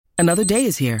Another day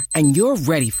is here, and you're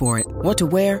ready for it. What to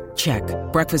wear? Check.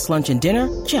 Breakfast, lunch, and dinner?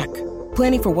 Check.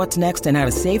 Planning for what's next and how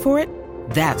to save for it?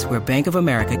 That's where Bank of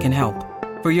America can help.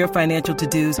 For your financial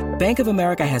to-dos, Bank of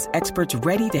America has experts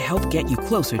ready to help get you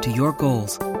closer to your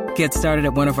goals. Get started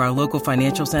at one of our local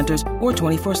financial centers or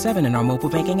 24/7 in our mobile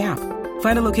banking app.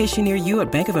 Find a location near you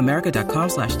at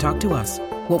bankofamerica.com/talktous.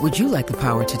 What would you like the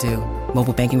power to do?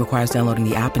 Mobile banking requires downloading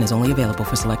the app and is only available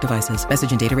for select devices.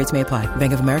 Message and data rates may apply.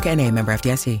 Bank of America N.A., member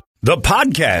FDIC. The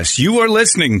podcast you are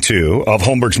listening to of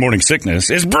Holmberg's Morning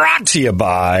Sickness is brought to you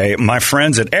by my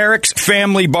friends at Eric's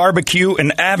Family Barbecue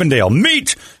in Avondale.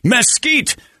 Meet,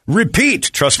 mesquite,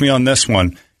 repeat. Trust me on this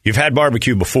one. You've had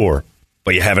barbecue before,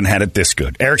 but you haven't had it this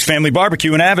good. Eric's Family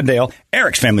Barbecue in Avondale,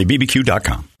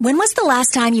 ericsfamilybbq.com. When was the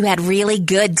last time you had really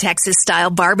good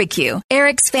Texas-style barbecue?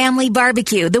 Eric's Family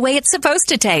Barbecue, the way it's supposed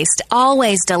to taste.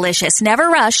 Always delicious, never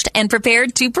rushed, and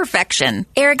prepared to perfection.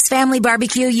 Eric's Family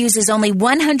Barbecue uses only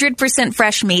 100%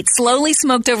 fresh meat, slowly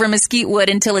smoked over mesquite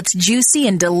wood until it's juicy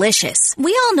and delicious.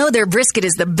 We all know their brisket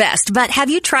is the best, but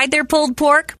have you tried their pulled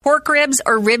pork, pork ribs,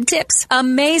 or rib tips?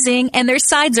 Amazing, and their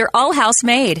sides are all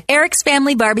house-made. Eric's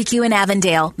Family Barbecue in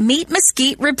Avondale. Meet,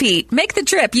 mesquite, repeat. Make the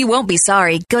trip. You won't be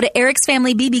sorry. Go to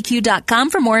ericsfamilybbq.com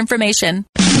for more information.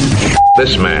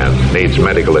 This man needs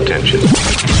medical attention.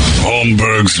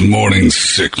 Holmberg's Morning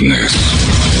Sickness.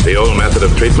 The old method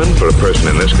of treatment for a person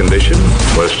in this condition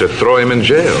was to throw him in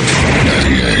jail.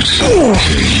 98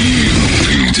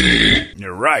 KUPD.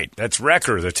 You're right. That's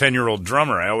Wrecker, the 10-year-old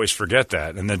drummer. I always forget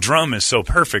that. And the drum is so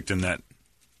perfect in that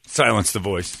Silence the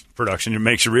Voice production. It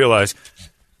makes you realize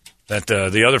that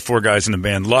the other four guys in the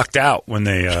band lucked out when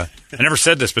they I never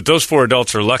said this, but those four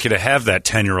adults are lucky to have that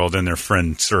 10-year-old in their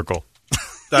friend circle.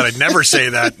 Thought I'd never say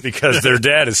that. Because their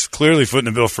dad is clearly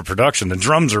footing the bill for production. The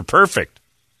drums are perfect.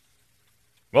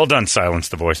 Well done, Silence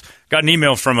the Voice. Got an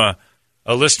email from a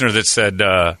listener that said,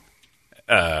 I'm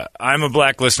a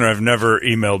black listener. I've never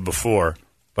emailed before,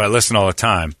 but I listen all the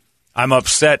time. I'm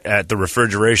upset at the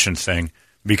refrigeration thing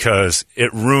because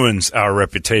it ruins our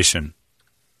reputation.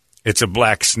 It's a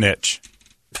black snitch.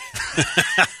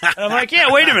 I'm like,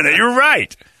 yeah, wait a minute. You're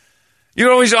right.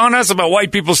 You're always on us about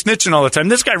white people snitching all the time.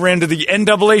 This guy ran to the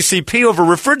NAACP over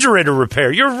refrigerator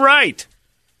repair. You're right.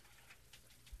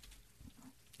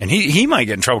 And he might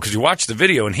get in trouble because you watch the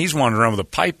video and he's wandering around with a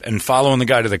pipe and following the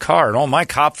guy to the car. And all my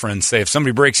cop friends say if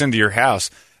somebody breaks into your house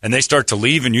and they start to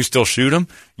leave and you still shoot them,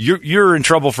 you're in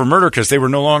trouble for murder because they were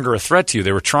no longer a threat to you.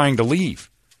 They were trying to leave.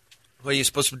 Well, you're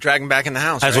supposed to drag him back in the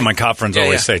house. That's right? what my cop friends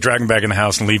always say. Drag him back in the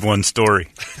house and leave one story.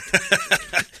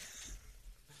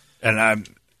 And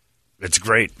it's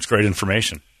great. It's great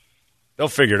information. They'll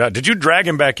figure it out. Did you drag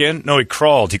him back in? No, he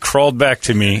crawled. He crawled back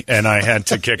to me, and I had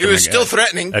to kick him. He was again. still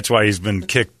threatening. That's why he's been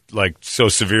kicked like so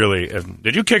severely.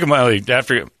 Did you kick him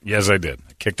after? Yes, I did.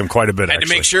 I kicked him quite a bit. Had actually.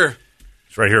 to make sure.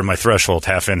 It's right here at my threshold,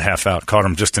 half in, half out. Caught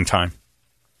him just in time.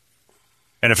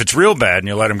 And if it's real bad and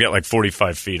you let him get like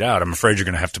 45 feet out, I'm afraid you're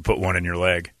going to have to put one in your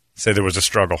leg. Say there was a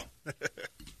struggle.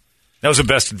 That was the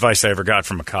best advice I ever got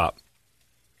from a cop.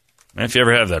 Man, if you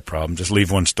ever have that problem, just leave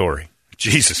one story.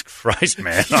 Jesus Christ,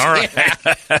 man. All right. Yeah,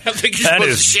 I don't think you're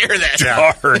supposed to share that.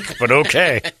 Dark, but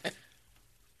okay.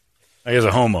 I was a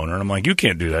homeowner, and I'm like, you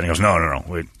can't do that. And he goes, no.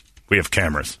 We have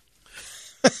cameras.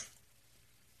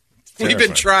 We've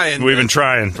been trying. We've been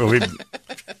trying. But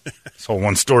this whole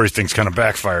one story thing's kind of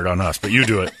backfired on us, but you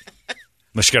do it.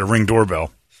 Unless you got a Ring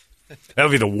doorbell. That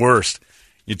would be the worst.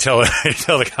 You tell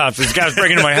the cops, this guy's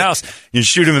breaking into my house. You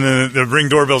shoot him, and the Ring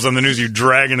doorbell's on the news. You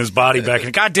dragging his body back in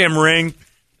a goddamn Ring.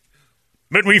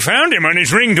 But we found him on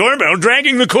his Ring doorbell,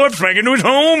 dragging the corpse back into his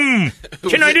home.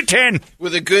 Tonight at 10.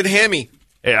 With a good Hemi.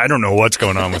 Hey, I don't know what's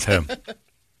going on with him.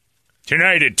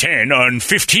 Tonight at 10 on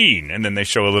 15. And then they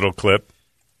show a little clip.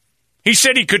 He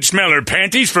said he could smell her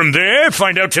panties from there.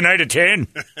 Find out tonight at 10.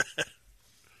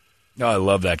 No, I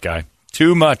love that guy.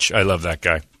 Too much. I love that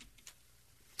guy.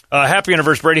 Happy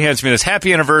anniversary. Brady hands me this.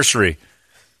 Happy anniversary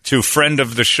to friend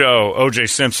of the show, O.J.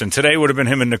 Simpson. Today would have been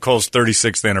him and Nicole's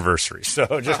 36th anniversary.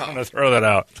 So just want to throw that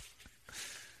out.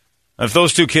 If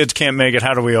those two kids can't make it,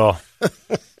 how do we all?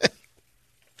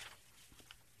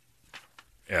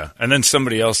 Yeah. And then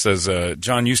somebody else says,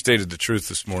 John, you stated the truth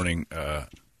this morning.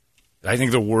 I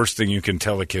think the worst thing you can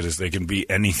tell a kid is they can be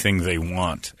anything they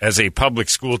want. As a public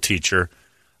school teacher,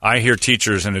 I hear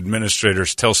teachers and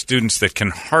administrators tell students that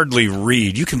can hardly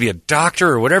read, you can be a doctor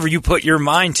or whatever you put your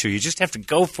mind to. You just have to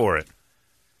go for it.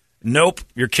 Nope,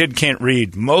 your kid can't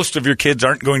read. Most of your kids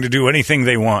aren't going to do anything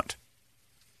they want.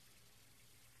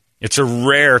 It's a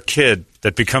rare kid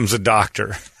that becomes a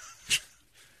doctor.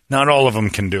 Not all of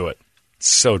them can do it. It's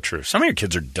so true. Some of your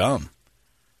kids are dumb.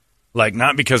 Like,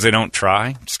 not because they don't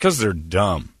try, just because they're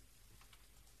dumb.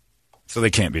 So they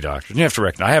can't be doctors. You have to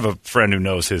recognize. I have a friend who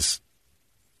knows his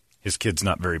kid's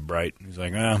not very bright. He's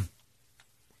like,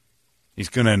 he's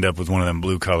going to end up with one of them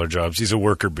blue-collar jobs. He's a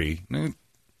worker bee.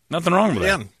 Nothing wrong with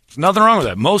that. There's nothing wrong with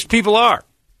that. Most people are.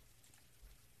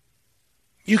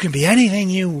 You can be anything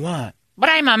you want. But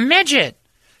I'm a midget.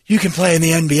 You can play in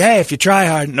the NBA if you try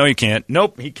hard. No, you can't.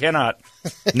 Nope, he cannot.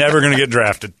 Never going to get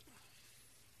drafted.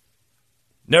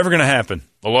 Never going to happen.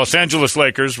 The Los Angeles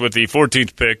Lakers, with the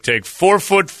 14th pick, take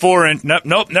 4'4".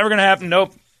 Nope, never going to happen.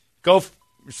 Nope. Go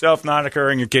yourself, not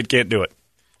occurring. Your kid can't do it.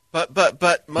 But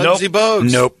Muggsy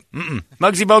Bogues. Nope. Mm-mm.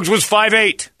 Muggsy Bogues was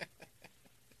 5'8".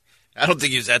 I don't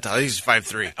think he was that tall. He's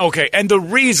 5'3". Okay, and the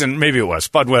reason, maybe it was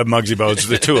Spud Webb, Muggsy Bogues,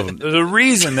 the two of them. The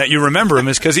reason that you remember him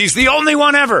is because he's the only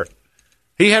one ever.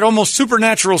 He had almost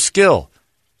supernatural skill.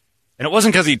 And it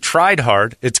wasn't because he tried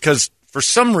hard. It's because, for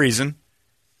some reason,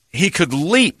 he could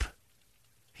leap.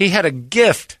 He had a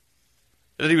gift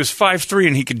that he was 5'3",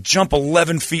 and he could jump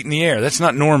 11 feet in the air. That's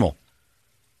not normal.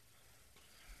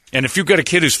 And if you've got a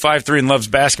kid who's 5'3" and loves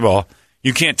basketball,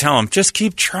 you can't tell him, just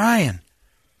keep trying.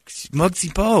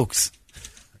 Muggsy Bogues.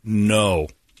 No.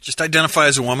 Just identify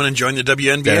as a woman and join the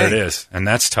WNBA. There it is. And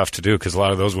that's tough to do because a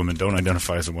lot of those women don't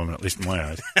identify as a woman, at least in my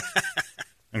eyes.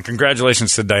 And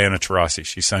congratulations to Diana Taurasi.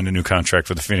 She signed a new contract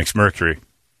with the Phoenix Mercury,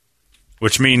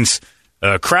 which means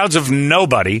crowds of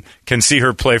nobody can see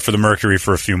her play for the Mercury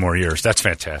for a few more years. That's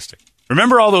fantastic.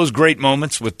 Remember all those great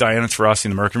moments with Diana Taurasi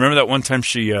and the Mercury? Remember that one time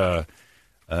she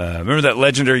remember that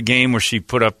legendary game where she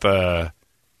put up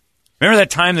remember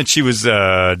that time that she was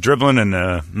dribbling and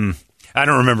I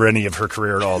don't remember any of her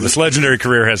career at all. This legendary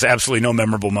career has absolutely no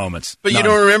memorable moments. But you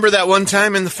don't remember that one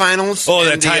time in the finals? Oh,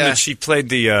 that time that she played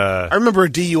the... I remember a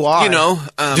DUI. You know.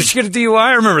 Did she get a DUI?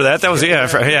 I remember that. That was,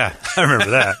 yeah, I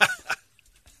remember that.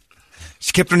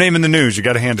 She kept her name in the news. You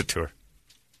got to hand it to her.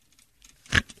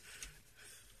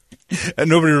 And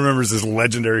nobody remembers this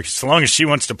legendary... So long as she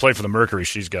wants to play for the Mercury,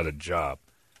 she's got a job.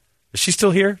 Is she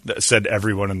still here? That said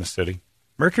everyone in the city.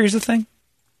 Mercury's a thing?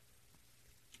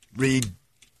 Ridiculous.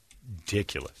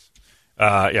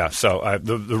 So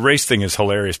the race thing is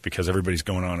hilarious because everybody's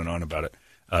going on and on about it,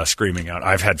 screaming out.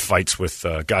 I've had fights with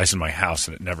guys in my house,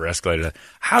 and it never escalated.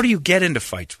 How do you get into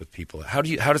fights with people? How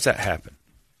does that happen?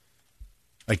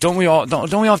 Like, don't we all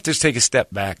have to just take a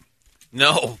step back?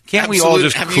 No. Can't we all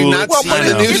just cool it? Have you not seen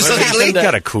the news lately? You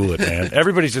got to cool it, man.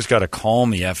 Everybody's just got to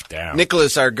calm the F down.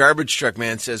 Nicholas, our garbage truck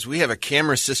man, says we have a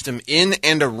camera system in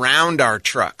and around our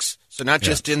trucks. So not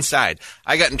just inside.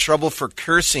 I got in trouble for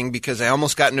cursing because I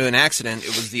almost got into an accident. It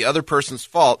was the other person's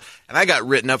fault, and I got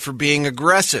written up for being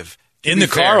aggressive. In the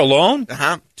car alone?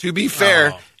 Uh-huh. To be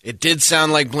fair, it did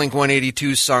sound like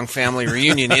Blink-182's song Family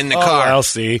Reunion in the car. I'll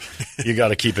see. You got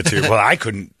to keep it to. Well, I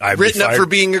couldn't. Written up for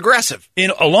being aggressive.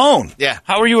 Alone? Yeah.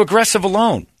 How are you aggressive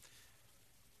alone?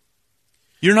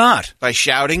 You're not. By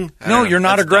shouting? No, you're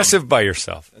not aggressive by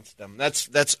yourself. That's dumb.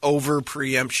 That's over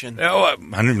preemption. Oh, I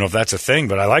don't even know if that's a thing,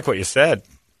 but I like what you said.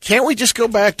 Can't we just go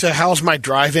back to how's my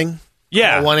driving?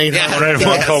 Yeah.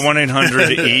 1-800. Call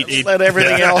 1-800-EAT. Let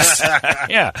everything else.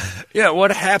 Yeah.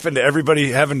 What happened to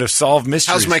everybody having to solve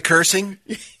mysteries? How's my cursing?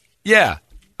 Yeah.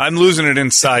 I'm losing it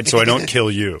inside so I don't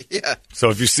kill you. Yeah. So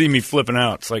if you see me flipping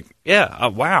out, it's like,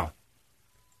 wow.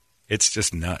 It's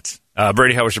just nuts.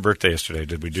 Brady, how was your birthday yesterday?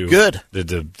 Did we do good?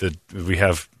 Did we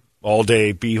have all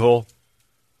day b-hole?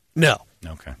 No.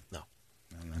 Okay. No.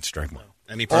 That's strike one.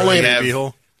 Any part of the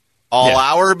b-hole? All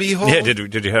hour b-hole? Yeah.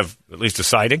 Did you have at least a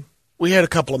sighting? We had a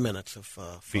couple of minutes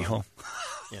of b-hole.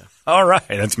 Yeah. All right.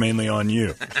 That's mainly on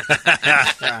you.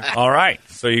 All right.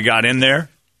 So you got in there.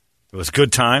 It was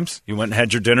good times. You went and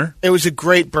had your dinner. It was a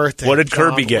great birthday. What did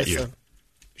Kirby get you?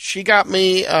 She got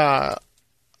me a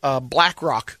Black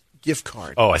Rock gift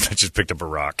card. Oh, I thought you just picked up a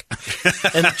rock.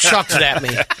 And chucked it at me.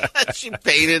 She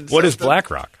painted What is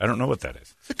Black Rock? I don't know what that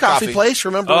is. It's a coffee place.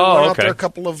 Remember, we went out there a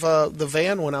couple of the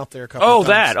van went out there a couple of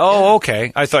times. That. Oh,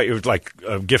 okay. I thought it was like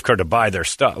a gift card to buy their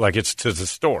stuff. Like it's to the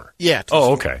store. Yeah.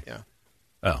 Okay. Yeah.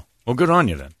 Oh, well, good on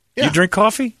you then. Yeah. You drink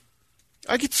coffee?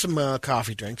 I get some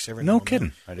coffee drinks every No now and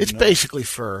kidding. then. It's basically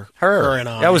for her and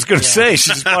I. I was going to say,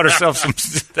 she just bought herself some.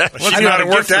 Well, she might have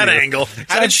worked that angle.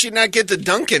 How did she not get the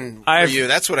Dunkin' for you?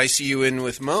 That's what I see you in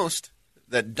with most.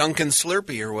 That Dunkin'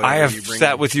 Slurpee or whatever I have you bring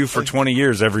sat in. with you for 20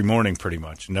 years every morning pretty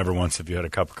much. Never once have you had a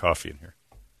cup of coffee in here.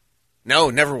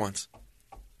 No, never once.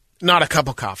 Not a cup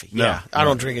of coffee. No, yeah. I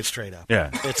don't drink it straight up.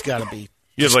 Yeah. It's got to be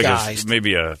You have disguised. like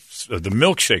maybe the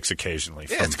milkshakes occasionally.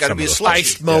 Yeah, from it's got to some be a of those slice.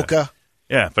 places. Iced mocha.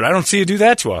 Yeah, but I don't see you do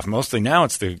that too often. Mostly now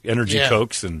it's the energy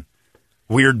Cokes and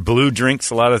weird blue drinks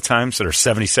a lot of times that are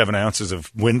 77 ounces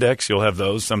of Windex. You'll have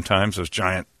those sometimes, those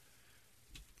giant.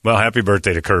 Well, happy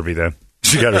birthday to Kirby then.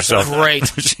 She got herself Great.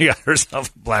 She got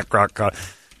herself a Black Rock coffee.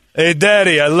 Hey,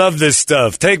 Daddy, I love this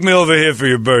stuff. Take me over here for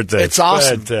your birthday. It's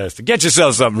awesome. Fantastic. Get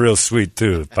yourself something real sweet,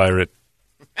 too, pirate.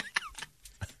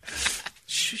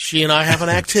 She and I have an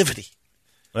activity.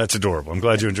 That's adorable. I'm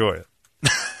glad you enjoy it.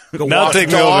 Go Now walk take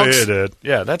the me over dogs. here, Dad.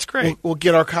 Yeah, that's great. We'll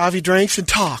get our coffee drinks and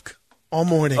talk all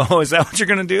morning. Oh, is that what you're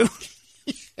going to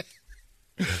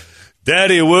do?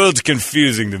 Daddy, the world's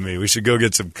confusing to me. We should go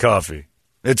get some coffee.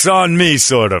 It's on me,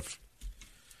 sort of.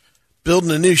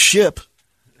 Building a new ship.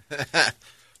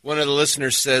 One of the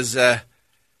listeners says,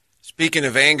 speaking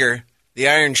of anger, the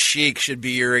Iron Sheik should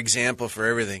be your example for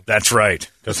everything. That's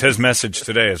right. Because his message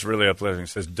today is really uplifting. It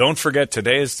says, don't forget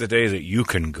today is the day that you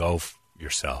can go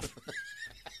yourself.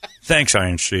 Thanks,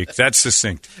 Iron Sheik. That's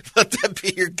succinct. Let that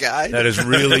be your guide. That is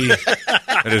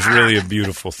really a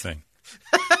beautiful thing.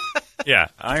 Yeah,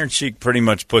 Iron Sheik pretty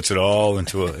much puts it all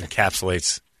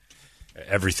encapsulates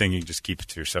everything. You just keep it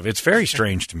to yourself. It's very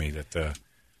strange to me that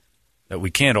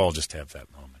we can't all just have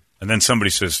that moment. And then somebody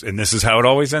says, and this is how it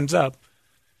always ends up.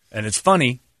 And it's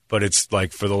funny, but it's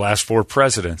like for the last 4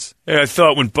 presidents. Hey, I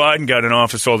thought when Biden got in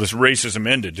office, all this racism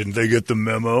ended. Didn't they get the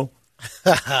memo?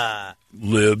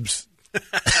 Libs.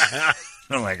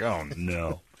 I'm like, oh,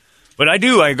 no. But I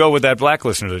go with that black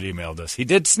listener that emailed us. He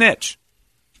did snitch.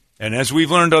 And as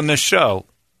we've learned on this show,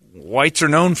 whites are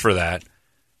known for that,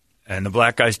 and the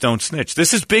black guys don't snitch.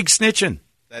 This is big snitching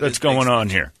that's going on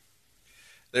here.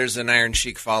 There's an Iron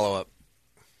Sheik follow-up.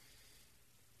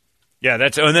 Yeah,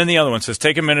 and then the other one says,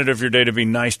 take a minute of your day to be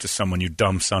nice to someone, you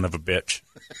dumb son of a bitch.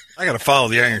 I got to follow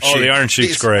the Iron Sheik. Oh, the Iron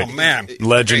Sheik's great. Oh, man.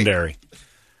 Legendary.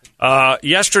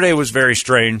 Yesterday was very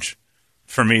strange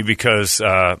for me because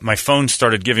my phone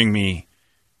started giving me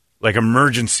like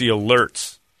emergency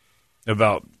alerts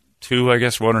about 1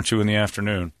 or 2 in the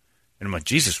afternoon. And I'm like,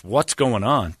 Jesus, what's going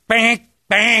on? Bang,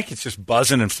 bang. It's just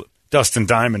buzzing and Dustin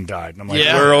Diamond died. And I'm like,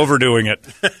 We're overdoing it.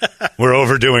 We're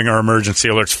overdoing our emergency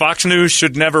alerts. Fox News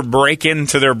should never break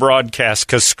into their broadcast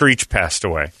because Screech passed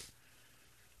away.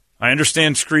 I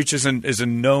understand Screech is a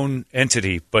known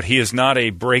entity, but he is not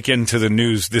a break into the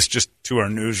news, just to our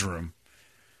newsroom.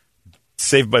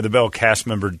 Saved by the Bell cast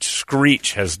member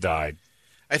Screech has died.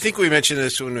 I think we mentioned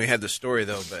this when we had the story,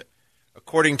 though, but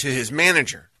according to his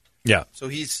manager. Yeah. So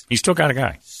he's still got a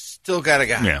guy. Still got a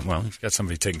guy. Yeah, well, he's got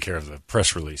somebody taking care of the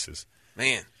press releases.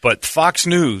 Man. But Fox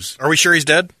News. Are we sure he's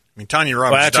dead? I mean, Tanya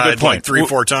Roberts died like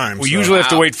 3-4 times. We usually have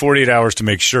to wait 48 hours to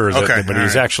make sure. Okay, but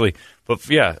he's actually. But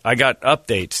yeah, I got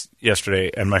updates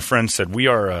yesterday, and my friend said we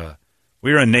are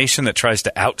a nation that tries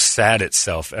to out-sad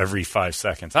itself every 5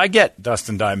 seconds. I get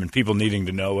Dustin Diamond, people needing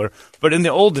to know, but in the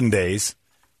olden days,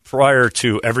 prior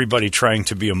to everybody trying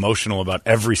to be emotional about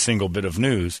every single bit of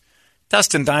news,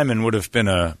 Dustin Diamond would have been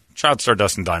a child star.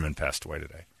 Dustin Diamond passed away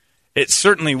today. It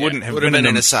certainly wouldn't have been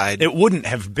an aside. It wouldn't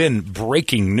have been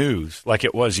breaking news like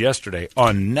it was yesterday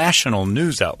on national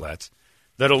news outlets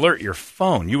that alert your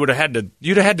phone. You'd have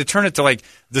had to turn it to like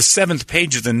the 7th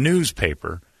page of the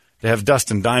newspaper to have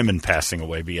Dustin Diamond passing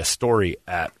away be a story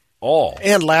at all.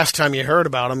 And last time you heard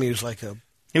about him, he was like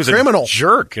he was criminal. A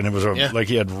jerk, and it was like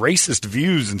he had racist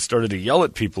views and started to yell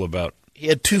at people about. He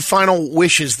had 2 final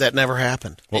wishes that never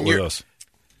happened. What were those?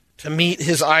 To meet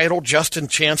his idol, Justin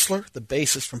Chancellor, the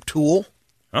bassist from Tool.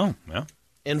 Oh, yeah.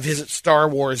 And visit Star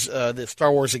Wars, the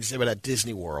Star Wars exhibit at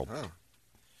Disney World. Oh.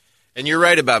 And you're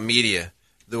right about media,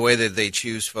 the way that they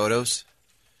choose photos.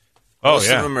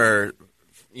 Most of them are,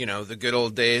 the good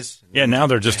old days. Yeah, now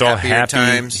they're just all happy.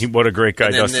 Times. What a great guy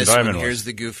and then Dustin Diamond was. Here's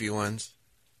the goofy ones.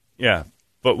 Yeah,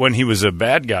 but when he was a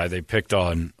bad guy, they picked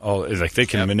on they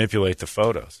can manipulate the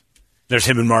photos. There's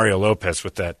him and Mario Lopez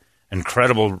with that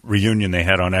incredible reunion they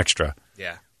had on Extra.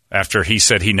 Yeah. After he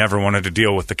said he never wanted to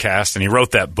deal with the cast, and he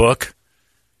wrote that book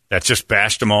that just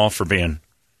bashed them all for being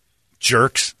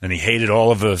jerks, and he hated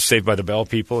all of the Saved by the Bell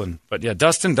people. But yeah,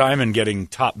 Dustin Diamond getting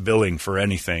top billing for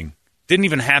anything didn't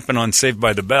even happen on Saved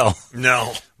by the Bell.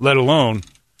 No. Let alone,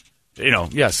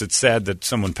 yes, it's sad that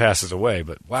someone passes away,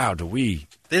 but wow, They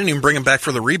didn't even bring him back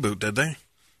for the reboot, did they?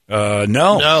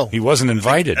 No. He wasn't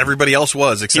invited. Everybody else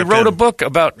was, except he wrote him. a book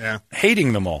about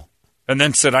hating them all, and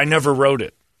then said, I never wrote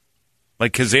it.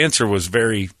 Like, his answer was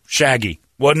very shaggy.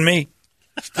 Wasn't me.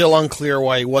 Still unclear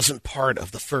why he wasn't part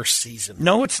of the first season.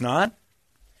 No, it's not.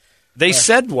 They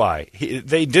said why.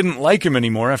 They didn't like him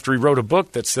anymore after he wrote a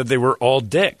book that said they were all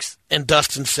dicks. And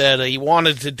Dustin said he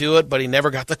wanted to do it, but he never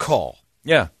got the call.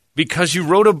 Yeah, because you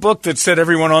wrote a book that said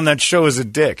everyone on that show is a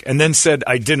dick, and then said,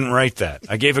 I didn't write that.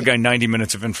 I gave a guy 90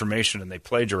 minutes of information, and they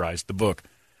plagiarized the book,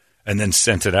 and then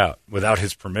sent it out without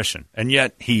his permission. And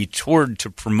yet he toured to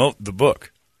promote the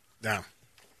book. Yeah.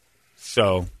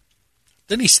 So...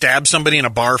 Didn't he stab somebody in a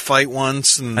bar fight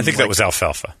once? And I think that was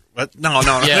Alfalfa. But no.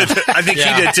 Yeah. I think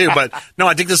he did too. But no,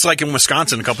 I think this is like in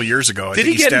Wisconsin a couple years ago. Did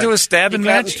he get into a stabbing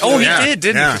match? Oh, he did,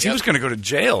 didn't he? Yeah. Because he was going to go to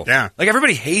jail. Yeah. Like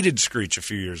everybody hated Screech a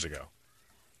few years ago.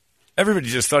 Everybody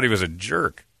just thought he was a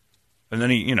jerk. And then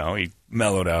he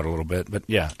mellowed out a little bit. But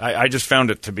yeah, I just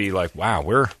found it to be like,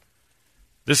 wow,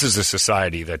 this is a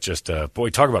society that just, talk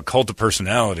about cult of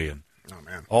personality and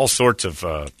all sorts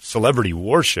of celebrity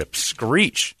worship.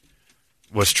 Screech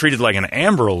was treated like an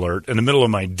Amber Alert in the middle of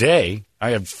my day.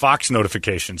 I had Fox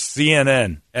notifications,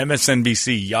 CNN,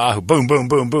 MSNBC, Yahoo, boom, boom,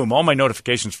 boom, boom, all my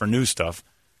notifications for new stuff.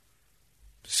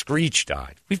 Screech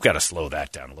died. We've got to slow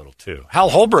that down a little, too. Hal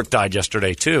Holbrook died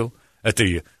yesterday, too, at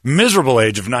the miserable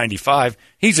age of 95.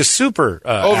 He's a super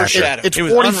overshadowed. It's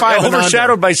 45 and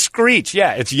overshadowed under. by Screech.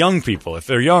 Yeah, it's young people. If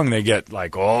they're young, they get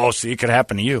like, oh, see, it could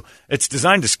happen to you. It's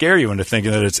designed to scare you into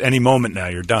thinking that it's any moment now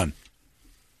you're done.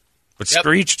 But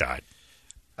Screech died.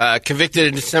 Convicted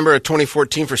in December of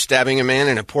 2014 for stabbing a man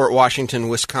in a Port Washington,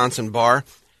 Wisconsin bar.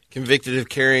 Convicted of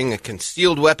carrying a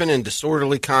concealed weapon and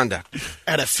disorderly conduct.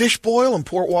 At a fish boil in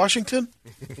Port Washington?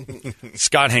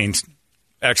 Scott Haynes,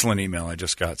 excellent email I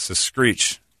just got. Says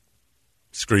Screech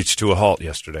to a halt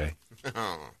yesterday.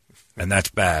 And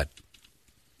that's bad.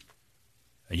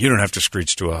 You don't have to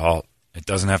screech to a halt. It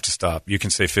doesn't have to stop. You can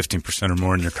save 15% or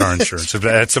more in your car insurance.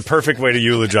 That's a perfect way to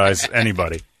eulogize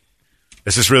anybody.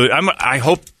 This is really. I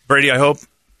hope, Brady. I hope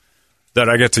that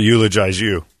I get to eulogize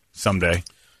you someday,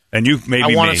 and you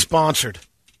maybe. I want me. it sponsored.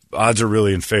 Odds are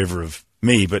really in favor of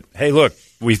me, but hey, look,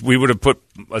 we would have put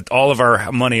all of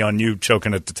our money on you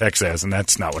choking at the Texas, and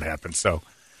that's not what happened. So,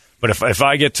 but if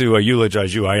I get to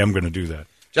eulogize you, I am going to do that.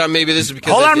 John, maybe this is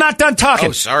because. Hold on, I'm not done talking.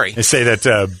 Oh, sorry. They say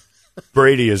that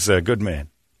Brady is a good man,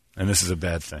 and this is a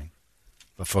bad thing.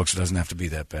 But, folks, it doesn't have to be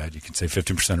that bad. You can save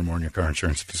 15% or more in your car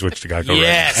insurance if you switch to Geico right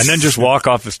now. And then just walk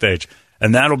off the stage.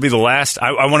 And that'll be the last.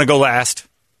 I want to go last.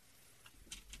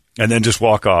 And then just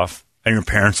walk off. And your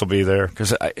parents will be there.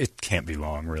 Because it can't be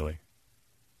long, really.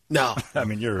 No. I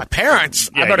mean, my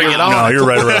parents. Yeah, I better get on. No, you're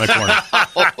right around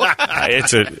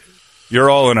the corner.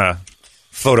 You're all in a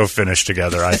photo finish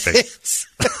together, I think.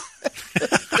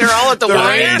 They're all at the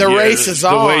race. The race is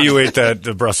on. The way you ate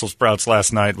the Brussels sprouts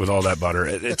last night with all that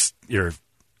butter,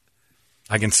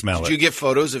 I can smell it. Did you get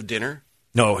photos of dinner?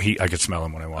 No, I could smell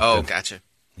him when I walked in. Oh, gotcha.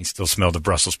 He still smelled the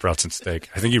Brussels sprouts and steak.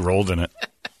 I think he rolled in it.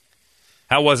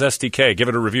 How was STK? Give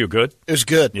it a review. Good? It was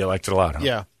good. You liked it a lot, huh?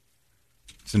 Yeah.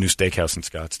 It's a new steakhouse in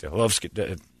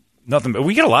Scottsdale. Nothing, but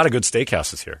we get a lot of good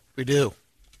steakhouses here. We do.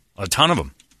 A ton of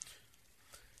them.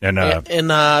 And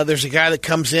there's a guy that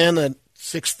comes in at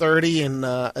 6:30, and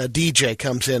a DJ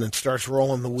comes in and starts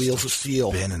rolling the wheels of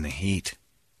steel. Been in the heat.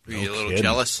 Were you a little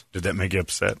jealous? Did that make you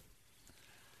upset?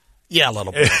 Yeah, a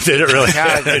little bit. Did it really?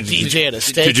 A DJ at a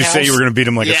steakhouse. Did you say you were going to beat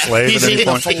him like a slave? He's at any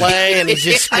eating point? a filet and he's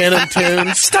just spinning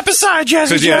tunes. Step aside,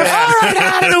 Jesse. All right,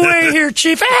 out of the way here,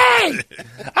 Chief. Hey, I'm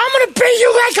going to beat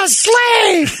you like a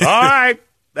slave. All right,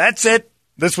 that's it.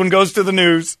 This one goes to the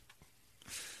news.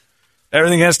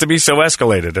 Everything has to be so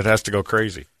escalated. It has to go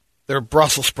crazy. They're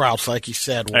Brussels sprouts, like you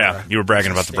said. Yeah, you were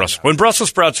bragging about the Brussels. When Brussels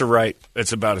sprouts are right,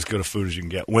 it's about as good a food as you can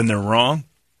get. When they're wrong,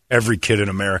 every kid in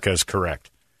America is correct.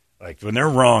 Like, when they're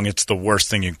wrong, it's the worst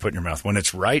thing you can put in your mouth. When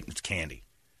it's right, it's candy.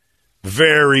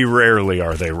 Very rarely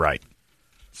are they right.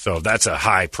 So that's a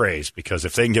high praise, because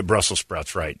if they can get Brussels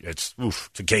sprouts right, it's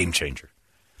a game changer.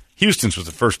 Houston's was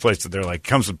the first place that they're like,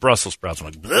 comes with Brussels sprouts. I'm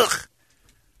like, blech.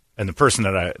 And the person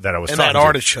that I was and talking that to,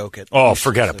 artichoke it. Oh,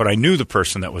 forget it. But I knew the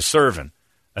person that was serving.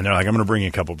 And they're like, I'm going to bring you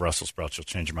a couple Brussels sprouts. You'll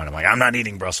change your mind. I'm like, I'm not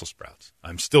eating Brussels sprouts.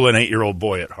 I'm still an 8-year-old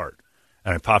boy at heart.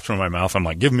 And it pops in my mouth. I'm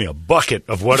like, give me a bucket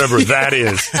of whatever that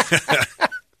is,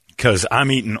 because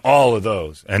I'm eating all of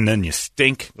those. And then you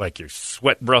stink like you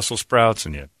sweat Brussels sprouts,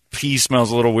 and your pee smells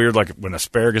a little weird like when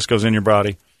asparagus goes in your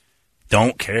body.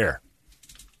 Don't care.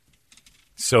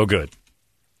 So good.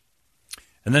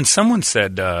 And then someone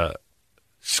said,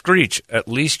 Screech, at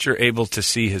least you're able to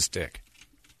see his dick.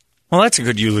 Well, that's a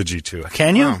good eulogy, too.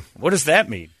 Can you? Oh. What does that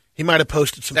mean? He might have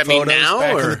posted some that photos now,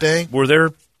 back or? in the day. Were there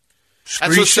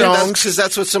Screech songs? Because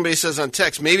that's what somebody says on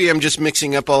text. Maybe I'm just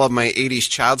mixing up all of my 80s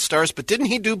child stars, but didn't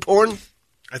he do porn?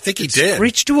 I think he did.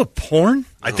 Screech do a porn?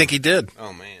 I think he did.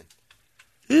 Oh, man.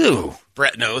 Ew.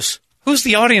 Brett knows. Who's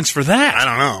the audience for that? I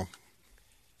don't know.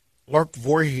 Lark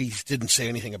Voorhees didn't say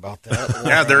anything about that.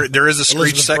 Yeah, there is a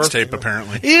Screech Elizabeth sex Berkley, tape,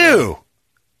 apparently. Ew.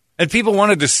 And people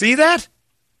wanted to see that?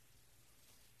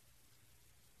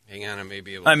 Hang on, I may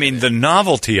be able I mean, the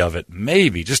novelty of it,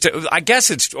 maybe. I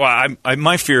guess it's... Well,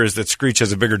 my fear is that Screech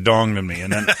has a bigger dong than me,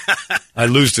 and then I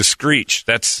lose to Screech.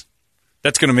 That's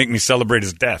going to make me celebrate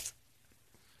his death.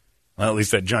 Well, at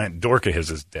least that giant dork of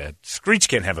his is dead. Screech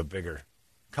can't have a bigger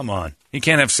Come on. He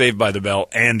can't have Saved by the Bell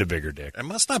and a bigger dick. It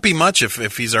must not be much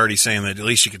if he's already saying that at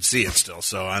least you could see it still.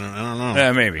 So I don't know.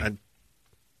 Yeah, maybe.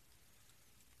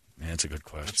 That's a good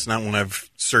question. It's not one I've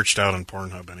searched out on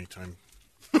Pornhub anytime.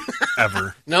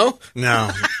 Ever. No,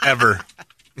 ever.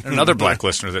 Another black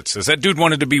listener that says, that dude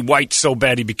wanted to be white so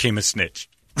bad he became a snitch.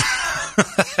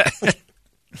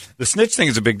 The snitch thing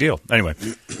is a big deal. Anyway,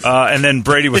 and then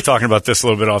Brady was talking about this a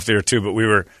little bit off the air too,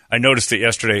 but I noticed it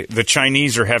yesterday. The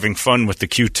Chinese are having fun with the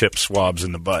Q-tip swabs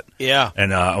in the butt. Yeah.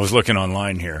 And I was looking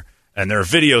online here, and there are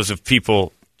videos of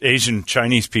people, Asian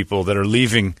Chinese people, that are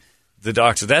leaving the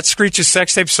doctor. That's Screech's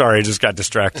sex tape? Sorry, I just got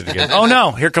distracted again. Oh,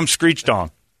 no, here comes Screech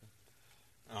Dong.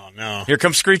 Oh, no. Here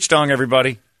comes Screech Dong,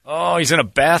 everybody. Oh, he's in a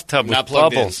bathtub with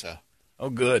bubbles. Oh,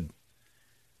 good.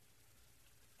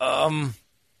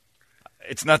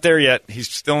 It's not there yet. He's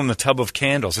still in the tub of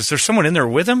candles. Is there someone in there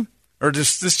with him? Or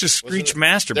does this just Screech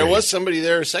masturbating? There was somebody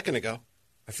there a second ago.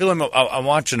 I feel I'm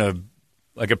watching a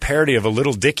parody of a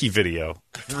Little Dicky video.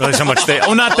 I didn't realize how much they...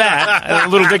 Oh, not that.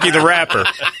 Little Dicky the rapper.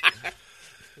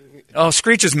 Oh,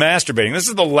 Screech is masturbating. This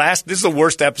is the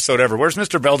worst episode ever. Where's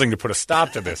Mr. Belding to put a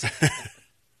stop to this?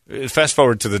 Fast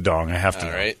forward to the dong. I have to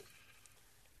know. All right.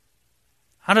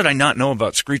 How did I not know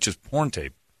about Screech's porn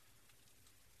tape?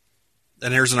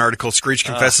 And here's an article. Screech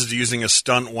confesses to using a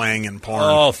stunt wang in porn.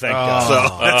 Oh, thank God.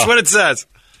 So that's what it says.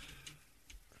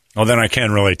 Oh, then I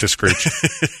can relate to Screech.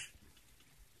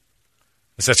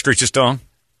 Is that Screech's dong?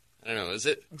 I don't know. Is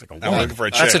it? It's like a I'm woman. looking for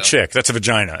a chick. That's a chick. That's a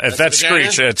vagina. If that's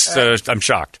Screech, I'm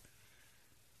shocked.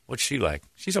 What's she like?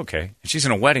 She's okay. She's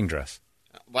in a wedding dress.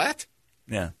 What?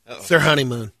 Yeah. It's their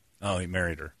honeymoon. Oh, he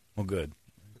married her. Well, good.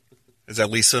 Is that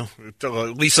Lisa? It's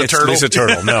Turtle? Lisa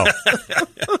Turtle, no.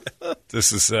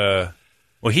 This is,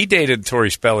 well, he dated Tori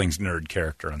Spelling's nerd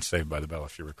character on Saved by the Bell,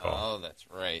 if you recall. Oh, that's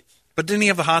right. But didn't he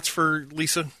have the hots for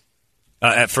Lisa?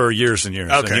 For years and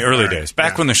years, in the early days.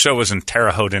 Back when the show was in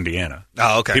Terre Haute, Indiana.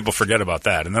 Oh, okay. People forget about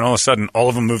that. And then all of a sudden, all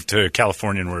of them moved to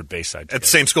California and were at Bayside together. At the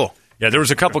same school? Yeah, there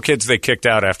was a couple kids they kicked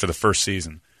out after the first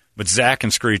season. But Zach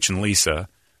and Screech and Lisa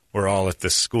were all at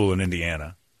this school in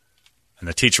Indiana. And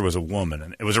the teacher was a woman.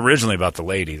 And it was originally about the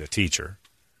lady, the teacher.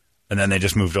 And then they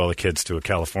just moved all the kids to a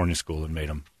California school and made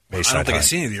them Bayside I don't think High. I've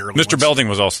seen any of the early Mr. ones. Belding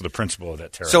was also the principal of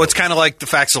that Terre So Haute. it's kind of like the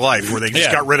Facts of Life, where they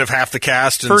just got rid of half the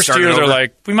cast. And First started year, they're over.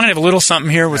 like, we might have a little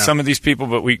something here with some of these people,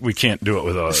 but we can't do it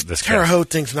with this Terre cast. Haute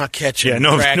thing's not catching. Yeah,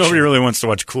 traction. nobody really wants to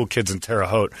watch cool kids in Terre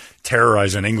Haute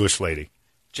terrorize an English lady.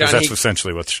 Because that's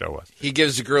essentially what the show was. He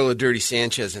gives the girl a dirty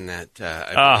Sanchez in that.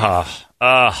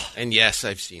 And yes,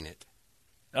 I've seen it.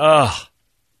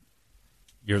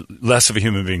 You're less of a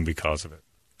human being because of it.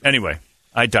 Anyway,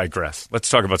 I digress. Let's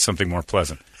talk about something more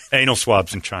pleasant. Anal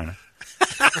swabs in China.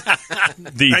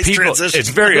 Nice transition. It's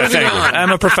very. Thank you.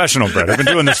 I'm a professional, Brett. I've been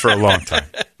doing this for a long time.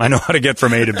 I know how to get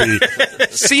from A to B.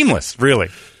 Seamless, really.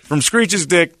 From Screech's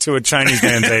dick to a Chinese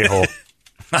man's a-hole.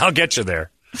 I'll get you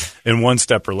there in one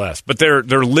step or less. But they're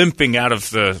limping out of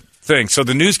the thing. So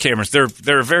the news cameras,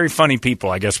 they're very funny people.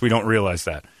 I guess we don't realize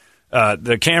that.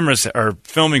 The cameras are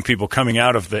filming people coming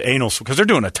out of the anal because they're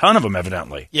doing a ton of them,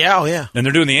 evidently. Yeah, oh yeah. And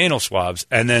they're doing the anal swabs,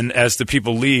 and then as the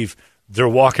people leave, they're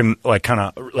walking like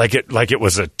it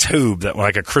was a tube that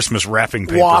like a Christmas wrapping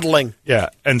paper. Waddling. Yeah,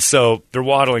 and so they're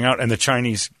waddling out, and the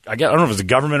Chinese, I don't know if it's the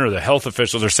government or the health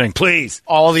officials, are saying, "Please,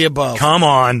 all of the above. Come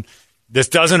on, this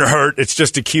doesn't hurt. It's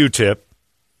just a Q-tip."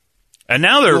 And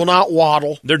now will not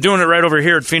waddle. They're doing it right over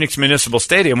here at Phoenix Municipal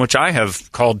Stadium, which I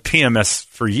have called PMS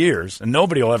for years, and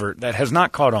nobody will ever. That has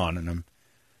not caught on in them.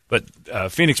 But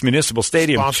Phoenix Municipal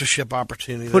Stadium sponsorship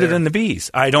opportunity. Put it in the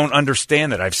bees. I don't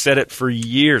understand that. I've said it for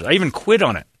years. I even quit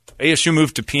on it. ASU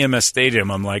moved to PMS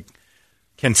Stadium. I'm like,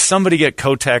 can somebody get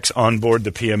Kotex on board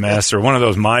the PMS or one of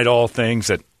those Midol things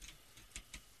that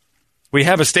we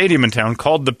have a stadium in town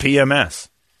called the PMS,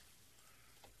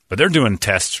 but they're doing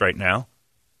tests right now.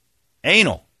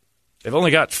 Anal. They've only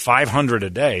got 500 a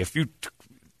day.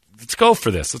 Let's go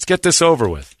for this. Let's get this over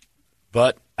with.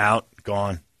 Butt out,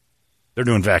 gone. They're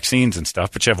doing vaccines and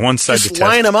stuff, but you have one side to test. Just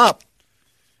line them up.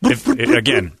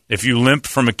 If you limp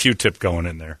from a Q-tip going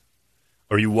in there,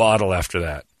 or you waddle after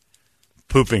that,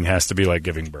 pooping has to be like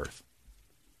giving birth.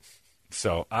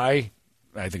 So I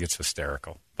think it's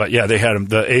hysterical. But yeah, they had them.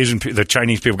 The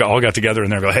Chinese people all got together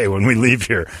and they go, "Hey, when we leave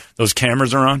here, those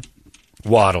cameras are on.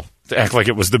 Waddle to act like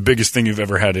it was the biggest thing you've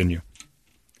ever had in you."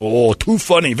 Oh, too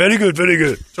funny. Very good, very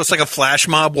good. So it's like a flash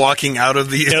mob walking out of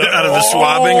the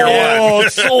swabbing or what? Oh,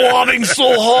 swabbing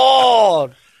so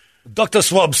hard. Dr.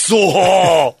 Swab so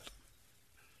hard.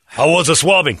 How was the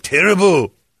swabbing?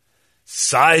 Terrible.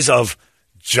 Size of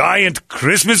giant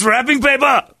Christmas wrapping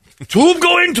paper. Tube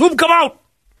go in, tube come out.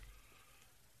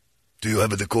 Do you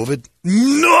have the COVID?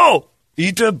 No.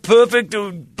 Eat a perfect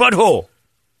butthole.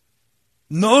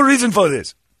 No reason for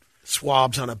this.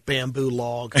 Swabs on a bamboo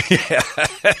log. Yeah,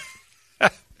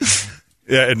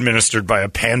 administered by a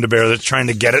panda bear that's trying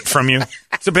to get it from you.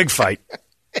 It's a big fight.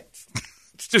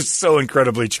 It's just so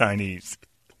incredibly Chinese.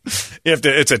 You have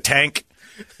to. It's a tank,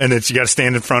 and you got to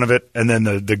stand in front of it, and then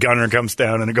the gunner comes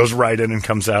down, and it goes right in and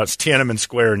comes out. It's Tiananmen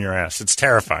Square in your ass. It's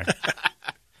terrifying.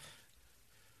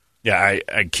 Yeah,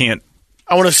 I can't.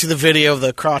 I want to see the video of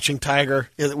the crouching tiger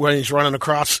when he's running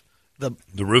across the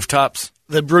rooftops.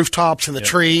 The rooftops and the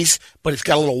trees, but it's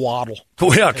got a little waddle.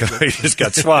 Oh, yeah, he just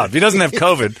got swabbed. He doesn't have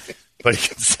COVID, but he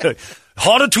can say,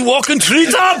 harder to walk in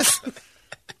treetops.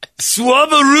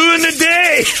 Swab will ruin the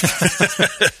day.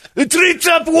 The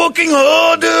treetop walking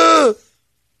harder.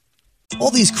 All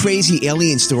these crazy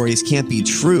alien stories can't be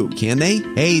true, can they?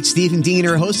 Hey, it's Stephen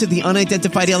Diener, host of the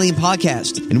Unidentified Alien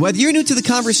Podcast. And whether you're new to the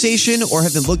conversation or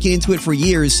have been looking into it for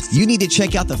years, you need to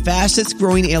check out the fastest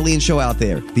growing alien show out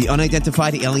there, the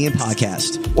Unidentified Alien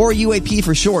Podcast, or UAP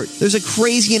for short. There's a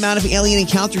crazy amount of alien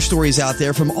encounter stories out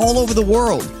there from all over the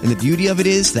world. And the beauty of it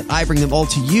is that I bring them all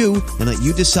to you and let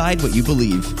you decide what you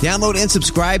believe. Download and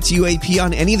subscribe to UAP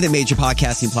on any of the major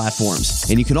podcasting platforms.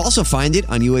 And you can also find it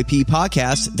on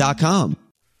UAPpodcast.com.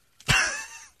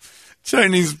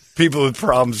 Chinese people with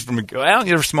problems from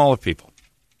they're smaller people,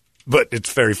 but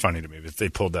it's very funny to me that they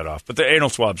pulled that off. But the anal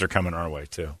swabs are coming our way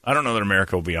too. I don't know that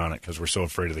America will be on it because we're so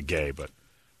afraid of the gay, but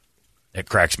it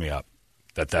cracks me up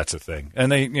that that's a thing.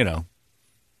 And they, they're going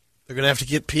to have to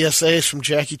get PSAs from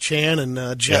Jackie Chan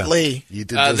and Jet Li.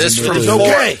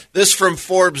 This from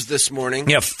Forbes this morning.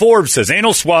 Yeah, Forbes says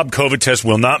anal swab COVID test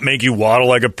will not make you waddle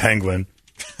like a penguin.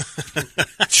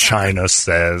 China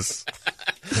says.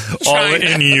 All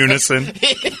in unison.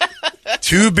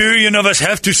 2 billion of us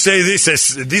have to say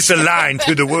this line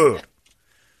to the world.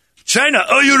 China,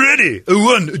 are you ready?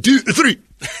 1, 2, 3.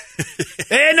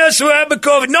 Anal swab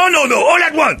COVID. No, all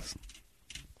at once.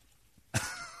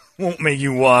 Won't make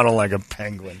you waddle like a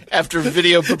penguin. After a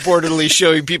video purportedly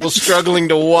showing people struggling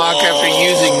to walk after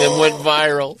using them went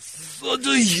viral. Such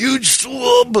a huge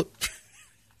swab.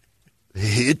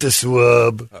 Hit the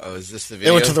swab. Oh, is this the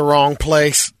video? They went to the wrong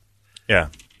place. Yeah.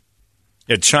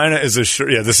 Yeah, China is that's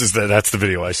the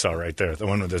video I saw right there. The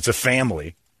one that's a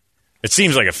family. It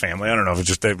seems like a family. I don't know if it's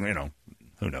just,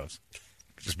 who knows?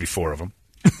 Could just be 4 of them.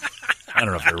 I don't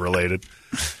know if they're related.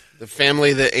 The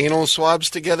family that anal swabs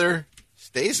together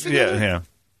stays together? Yeah.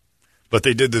 But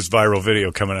they did this viral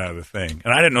video coming out of the thing.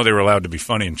 And I didn't know they were allowed to be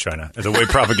funny in China. The way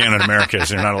propaganda in America is,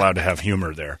 they're not allowed to have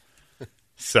humor there.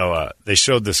 So they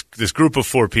showed this group of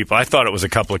 4 people. I thought it was a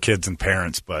couple of kids and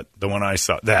parents, but the one I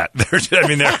saw, they're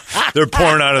pouring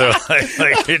out of their life.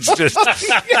 Like, it's just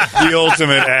the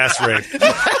ultimate ass rape.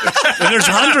 And there's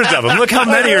hundreds of them. Look how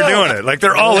many are doing it. Like,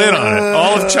 they're all in on it.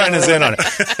 All of China's in on it.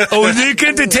 Oh, they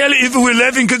can't tell if we're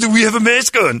laughing because we have a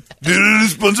mask on. They're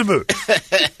responsible.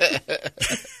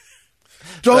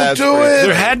 Don't do it.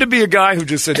 There had to be a guy who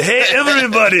just said, hey,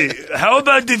 everybody, how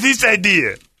about this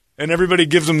idea? And everybody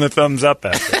gives them the thumbs up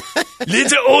after.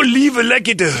 Let's all leave it like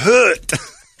it hurt.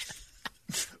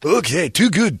 Okay, too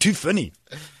good, too funny.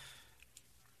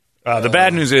 The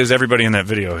bad news is everybody in that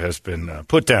video has been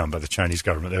put down by the Chinese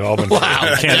government. They've all been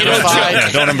wow.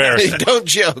 Don't embarrass them. Don't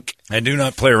joke. I do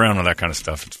not play around with that kind of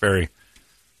stuff.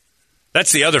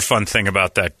 That's the other fun thing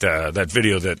about that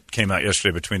video that came out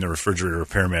yesterday between the refrigerator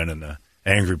repairman and the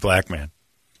angry black man.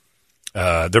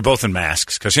 They're both in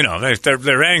masks because,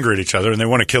 they're angry at each other and they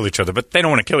want to kill each other, but they don't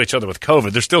want to kill each other with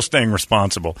COVID. They're still staying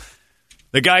responsible.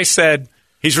 The guy said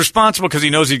he's responsible because he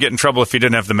knows he'd get in trouble if he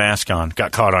didn't have the mask on,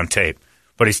 got caught on tape.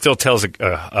 But he still tells a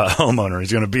homeowner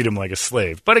he's going to beat him like a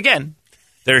slave. But again,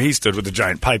 there he stood with a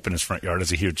giant pipe in his front yard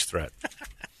as a huge threat.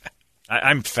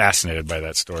 I'm fascinated by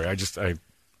that story.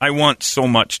 I want so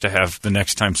much to have the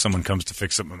next time someone comes to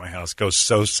fix something in my house go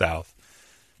so south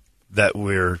that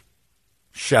we're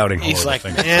shouting horrible He's like,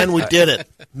 things. man, we did it.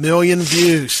 1 million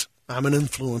views. I'm an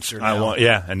influencer now.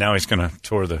 And now he's going to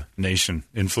tour the nation,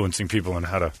 influencing people on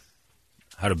how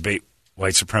to bait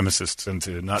white supremacists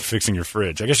into not fixing your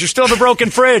fridge. I guess you're still the broken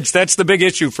fridge. That's the big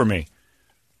issue for me.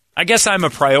 I guess I'm a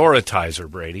prioritizer,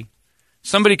 Brady.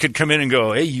 Somebody could come in and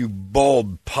go, hey, you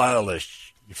bald pile of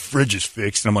your fridge is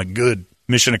fixed. And I'm like, good,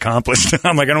 mission accomplished.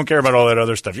 I'm like, I don't care about all that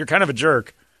other stuff. You're kind of a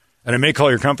jerk. And I may call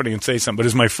your company and say something, but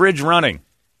is my fridge running?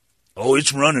 Oh,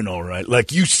 it's running all right. Like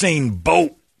Usain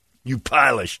Bolt, you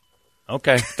pilish.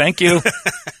 Okay, thank you.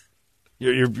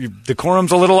 Your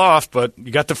decorum's a little off, but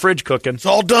you got the fridge cooking. It's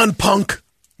all done, punk.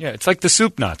 Yeah, it's like the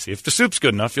soup Nazi. If the soup's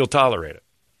good enough, you'll tolerate it.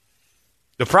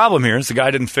 The problem here is the guy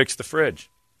didn't fix the fridge.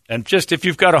 And just if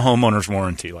you've got a homeowner's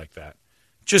warranty like that,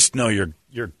 just know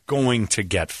you're going to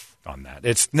get on that.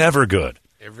 It's never good.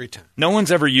 Every time. No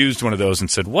one's ever used one of those and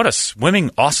said, what a swimming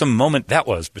awesome moment that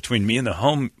was between me and the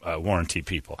home warranty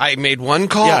people. I made one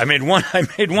call. Yeah, I made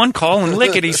one call and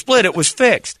lickety split. It was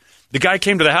fixed. The guy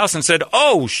came to the house and said,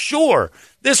 oh, sure,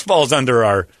 this falls under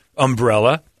our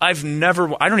umbrella. I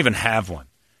don't even have one.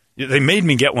 They made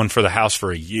me get one for the house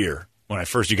for a year when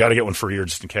you got to get one for a year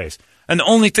just in case. And the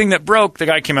only thing that broke, the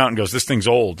guy came out and goes, this thing's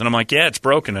old. And I'm like, yeah, it's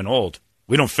broken and old.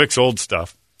 We don't fix old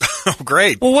stuff. Oh,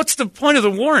 great. Well, what's the point of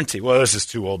the warranty? Well, this is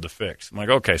too old to fix. I'm like,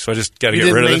 okay, so I just got to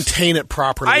get rid of this. Maintain it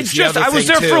properly. I was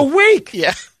there for a week.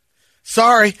 Yeah.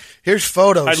 Sorry. Here's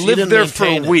photos. I lived there for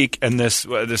a week, and this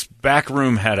back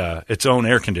room had its own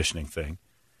air conditioning thing,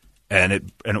 and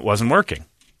it wasn't working.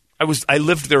 I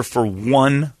lived there for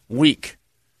 1 week.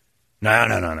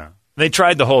 No. They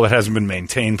tried the whole it hasn't been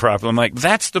maintained properly. I'm like,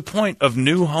 that's the point of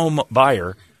new home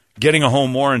buyer getting a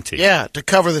home warranty. Yeah, to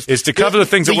cover the is to cover the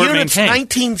things that weren't maintained.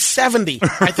 1970. I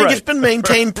think Right. it's been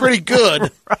maintained pretty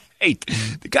good. Right.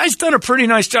 The guy's done a pretty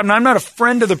nice job. Now, I'm not a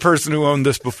friend of the person who owned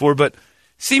this before, but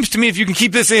seems to me if you can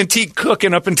keep this antique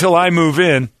cooking up until I move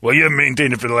in, well, you haven't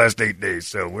maintained it for the last 8 days,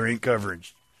 so we ain't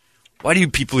coverage. Why do you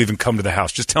people even come to the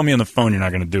house? Just tell me on the phone you're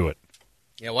not going to do it.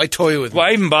 Yeah, why toy with me?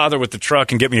 Why even bother with the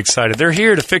truck and get me excited? They're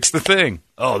here to fix the thing.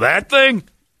 Oh, that thing?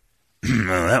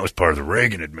 No, that was part of the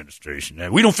Reagan administration.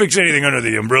 We don't fix anything under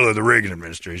the umbrella of the Reagan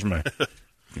administration.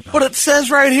 But it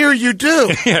says right here you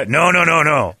do. Yeah,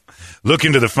 no. Look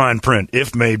into the fine print.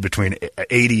 If made between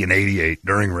 80 and 88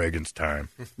 during Reagan's time.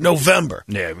 November.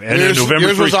 Yeah, and then November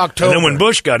yours was October. And then when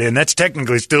Bush got in, that's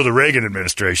technically still the Reagan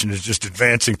administration. It's just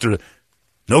advancing through.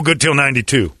 No good till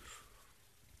 92.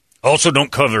 Also,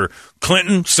 don't cover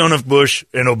Clinton, son of Bush,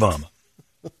 and Obama.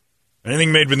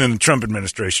 Anything made within the Trump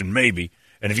administration, maybe.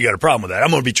 And if you got a problem with that, I'm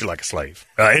going to beat you like a slave.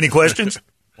 Any questions?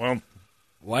 Well,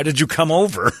 why did you come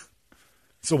over?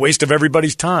 It's a waste of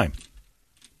everybody's time.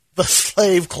 The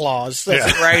slave clause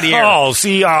says it right here. Oh,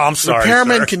 see, I'm sorry.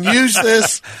 Repairmen can use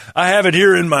this. I have it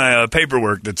here in my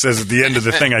paperwork that says at the end of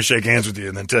the thing I shake hands with you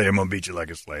and then tell you I'm going to beat you like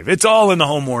a slave. It's all in the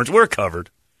home warrants. We're covered.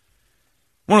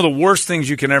 One of the worst things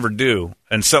you can ever do,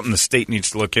 and something the state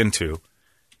needs to look into,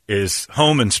 is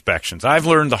home inspections. I've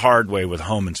learned the hard way with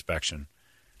home inspection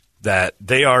that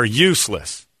they are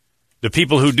useless. The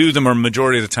people who do them are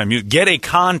majority of the time. You get a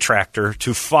contractor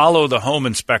to follow the home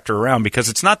inspector around because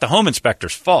it's not the home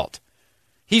inspector's fault.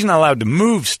 He's not allowed to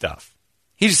move stuff.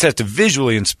 He just has to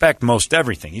visually inspect most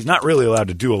everything. He's not really allowed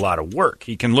to do a lot of work.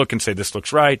 He can look and say, this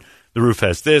looks right. The roof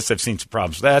has this. I've seen some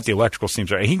problems with that. The electrical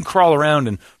seems right. He can crawl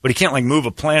around, but he can't move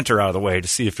a planter out of the way to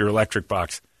see if your electric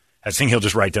box has thing. He'll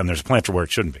just write down there's a planter where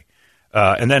it shouldn't be.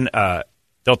 And then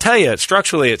they'll tell you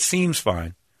structurally it seems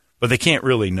fine, but they can't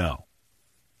really know.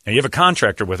 And you have a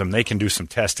contractor with them, they can do some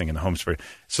testing in the home inspector.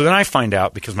 So then I find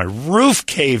out because my roof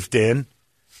caved in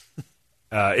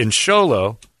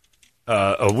Sholo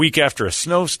a week after a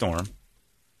snowstorm.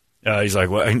 He's like,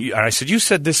 well, and I said, you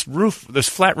said this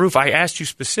flat roof, I asked you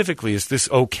specifically, is this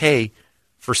okay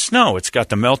for snow? It's got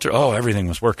the melter. Oh, everything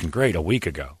was working great a week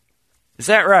ago. Is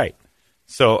that right?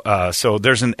 So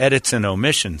there's an edits and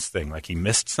omissions thing, like he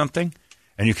missed something,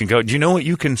 and you can go, do you know what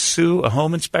you can sue a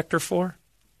home inspector for?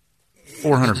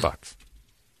 $400.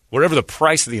 Whatever the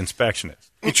price of the inspection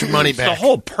is. Get your money back. The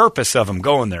whole purpose of them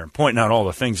going there and pointing out all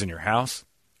the things in your house.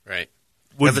 Right.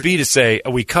 Would be to say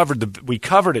we covered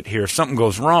it here. If something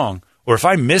goes wrong, or if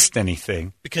I missed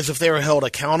anything, because if they were held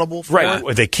accountable for right,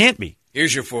 it, they can't be.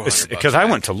 Here's your $400. Because I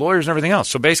went to lawyers and everything else.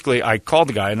 So basically, I called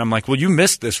the guy and I'm like, "Well, you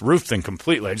missed this roof thing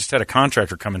completely." I just had a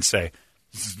contractor come and say,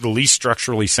 "This is the least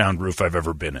structurally sound roof I've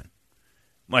ever been in."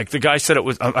 Like the guy said it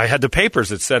was. I had the papers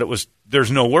that said it was. There's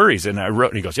no worries, and I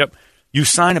wrote. And he goes, "Yep, you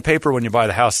sign a paper when you buy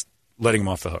the house, letting them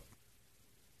off the hook."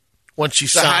 Once you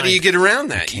so sign, how do you get around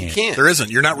that? You can't. There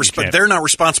isn't. You're not. They're not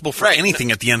responsible for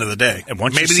anything at the end of the day. And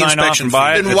once maybe you the sign off inspection and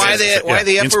buy fee. it, Then why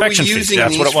the F are we using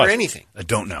these for anything? I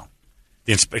don't know.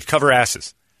 Cover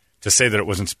asses to say that it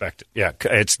was inspected. Yeah,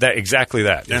 it's that exactly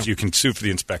that. Yeah. You can sue for the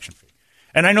inspection fee.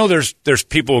 And I know there's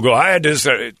people who go, I had this.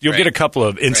 You'll get a couple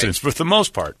of incidents, but for the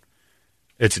most part,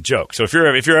 it's a joke. So if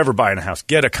you're ever buying a house,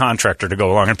 get a contractor to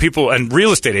go along. And people and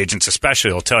real estate agents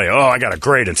especially will tell you, "Oh, I got a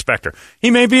great inspector." He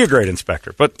may be a great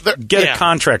inspector, but get a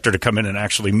contractor to come in and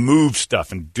actually move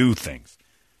stuff and do things.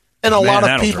 And a lot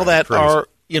of people that are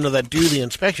that do the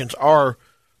inspections are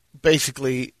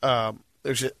basically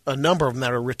there's a number of them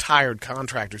that are retired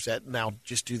contractors that now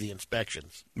just do the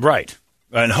inspections. Right.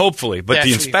 And hopefully, but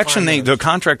the inspection, the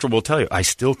contractor will tell you, I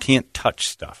still can't touch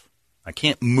stuff. I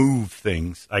can't move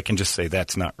things. I can just say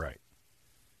that's not right.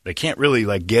 They can't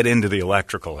really get into the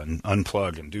electrical and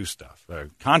unplug and do stuff. The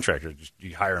contractor,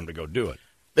 you hire them to go do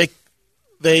it.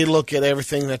 they look at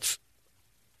everything that's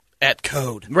at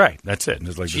code. Right, that's it.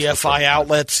 There's like GFI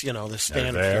outlets, the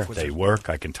standard stuff. They work.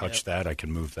 I can touch that. I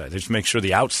can move that. They just make sure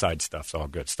the outside stuff's all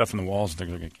good. Stuff in the walls, they're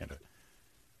looking at it.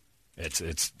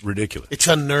 It's ridiculous. It's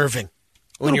unnerving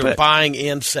when you're buying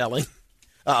and selling.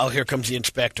 Oh, here comes the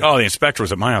inspector. Oh, the inspector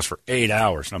was at my house for 8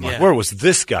 hours. And I'm like, where was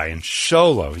this guy in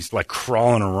Sholo? He's like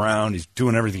crawling around. He's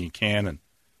doing everything he can and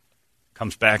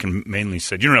comes back and mainly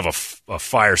said, you don't have a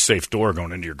fire-safe door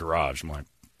going into your garage. I'm like,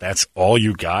 that's all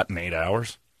you got in 8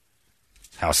 hours?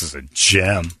 House is a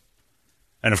gem.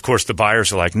 And, of course, the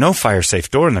buyers are like, no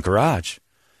fire-safe door in the garage.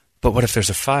 But what if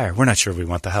there's a fire? We're not sure we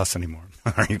want the house anymore.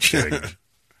 Are you kidding me?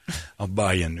 I'll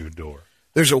buy you a new door.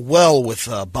 There's a well with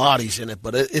bodies in it,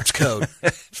 but it's code.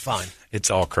 It's fine.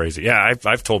 It's all crazy. Yeah,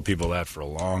 I've told people that for a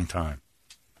long time.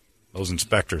 Those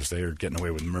inspectors, they are getting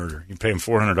away with murder. You pay them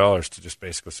 $400 to just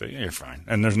basically say, yeah, you're fine.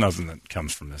 And there's nothing that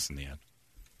comes from this in the end.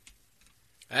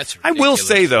 That's ridiculous. I will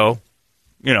say, though,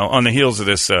 on the heels of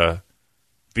this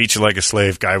beat you like a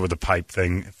slave guy with a pipe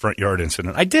thing, front yard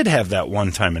incident, I did have that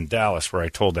one time in Dallas where I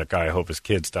told that guy I hope his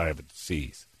kids die of a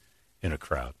disease in a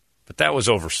crowd. But that was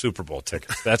over Super Bowl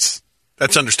tickets. That's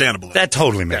understandable. That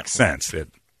totally makes sense.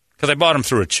 Because I bought him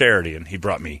through a charity, and he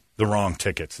brought me the wrong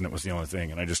tickets, and it was the only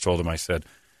thing. And I just told him, I said,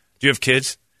 do you have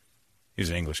kids?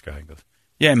 He's an English guy. He goes,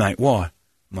 yeah, mate, why?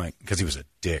 I'm like, because he was a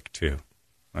dick, too.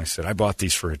 I said, I bought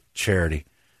these for a charity,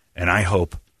 and I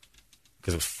hope,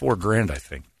 because it was $4,000, I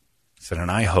think. I said,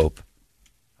 and I hope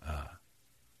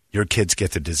your kids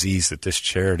get the disease that this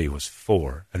charity was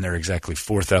for, and they're exactly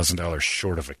 $4,000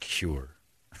 short of a cure.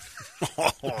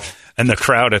 And the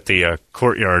crowd at the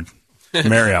Courtyard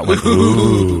Marriott went,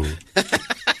 ooh.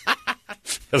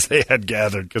 Because they had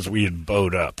gathered because we had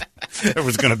bowed up. There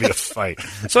was going to be a fight.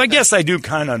 So I guess I do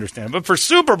kind of understand. But for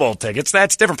Super Bowl tickets,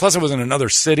 that's different. Plus, it was in another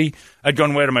city. I'd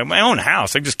gone away to my own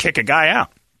house. I'd just kick a guy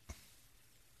out.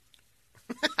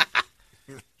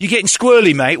 You getting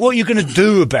squirrely, mate? What are you going to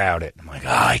do about it? I'm like,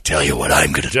 I tell you what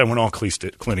I'm going to do. I went all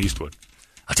Clint Eastwood.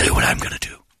 I'll tell you what I'm going to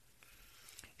do.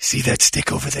 See that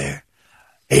stick over there?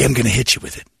 Hey, I'm going to hit you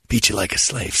with it. Beat you like a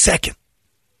slave. Second,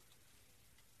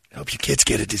 I hope your kids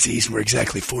get a disease and we're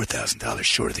exactly $4,000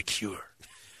 short of the cure.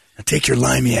 Now take your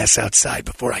limey ass outside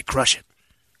before I crush it.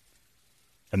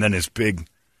 And then his big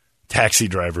taxi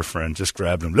driver friend just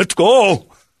grabbed him. Let's go.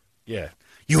 Yeah.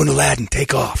 You and Aladdin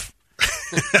take off.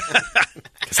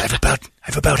 Because I've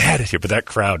about had it here. But that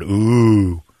crowd,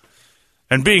 ooh.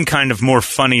 And being kind of more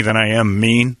funny than I am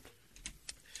mean.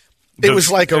 It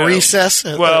was like a recess.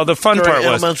 The fun part was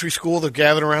elementary school. They're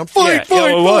gathered around. It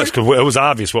was because it was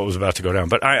obvious what was about to go down.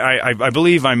 But I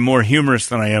believe I'm more humorous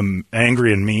than I am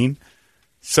angry and mean.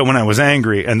 So when I was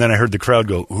angry, and then I heard the crowd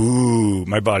go, "Ooh,"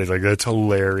 my body's like, "That's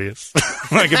hilarious."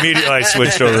 Like immediately I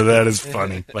switched over. That is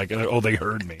funny. Like, oh, they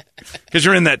heard me because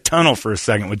you're in that tunnel for a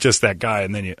second with just that guy,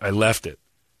 and then I left it.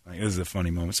 Like, this is a funny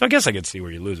moment. So I guess I could see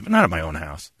where you lose it, but not at my own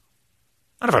house.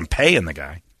 Not if I'm paying the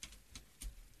guy.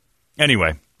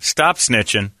 Anyway. Stop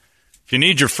snitching. If you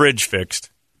need your fridge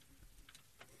fixed,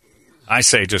 I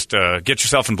say just get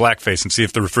yourself in blackface and see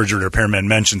if the refrigerator repairman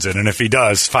mentions it. And if he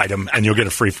does, fight him, and you'll get a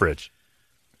free fridge.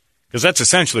 Because that's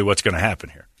essentially what's going to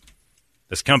happen here.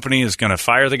 This company is going to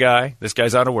fire the guy. This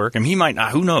guy's out of work. And he might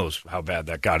not. Who knows how bad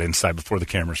that got inside before the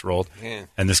cameras rolled. Yeah.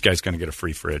 And this guy's going to get a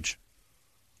free fridge.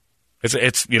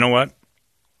 It's you know what?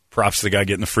 Props to the guy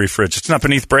getting the free fridge. It's not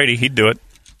beneath Brady. He'd do it.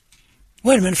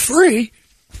 Wait a minute, free?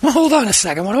 Well, hold on a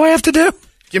second. What do I have to do?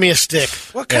 Give me a stick.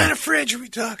 What kind of fridge are we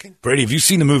talking? Brady, have you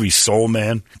seen the movie Soul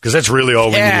Man? Because that's really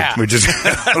all we need. We just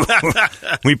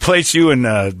we place you in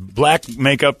black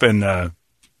makeup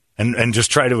and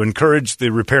just try to encourage the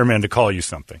repairman to call you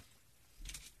something.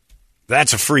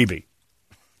 That's a freebie.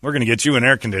 We're going to get you an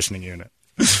air conditioning unit.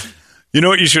 You know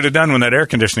what you should have done when that air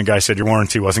conditioning guy said your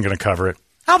warranty wasn't going to cover it?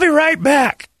 I'll be right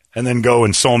back. And then go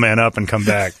and Soul Man up and come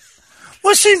back.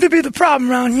 What seemed to be the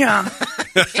problem around here?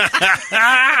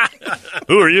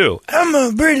 Who are you?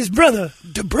 I'm Brady's brother,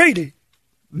 DeBrady.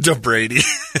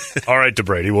 DeBrady. All right,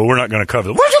 DeBrady. Well, we're not going to cover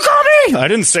it. What'd you call me? I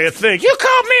didn't say a thing. You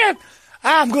called me.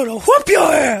 I'm going to whoop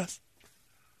your ass.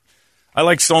 I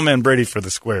like Soul Man Brady for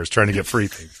the squares, trying to get free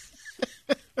things.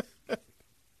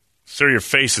 Sir, your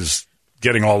face is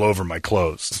getting all over my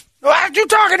clothes. What are you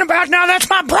talking about now? That's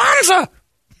my bronzer.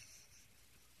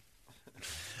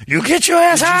 You get your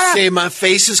ass out. Did you say my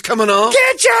face is coming off?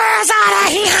 Get your ass out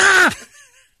of here!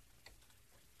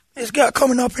 This guy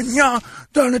coming up in here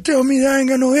trying to tell me that I ain't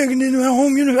got no air conditioning in my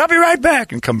home unit. I'll be right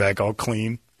back. And come back all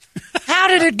clean. How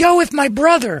did it go with my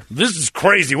brother? This is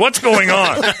crazy. What's going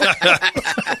on?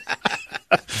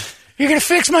 You're going to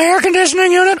fix my air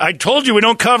conditioning unit? I told you we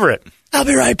don't cover it. I'll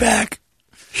be right back.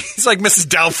 He's like Mrs.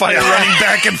 Doubtfire running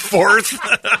back and forth.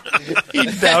 He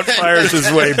doubtfires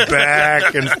his way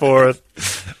back and forth.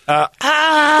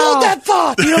 Hold that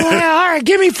thought. All right,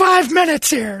 give me 5 minutes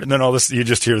here. And then all this, you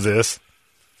just hear this.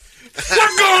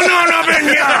 What's going on up in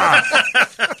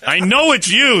here? I know it's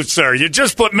you, sir. You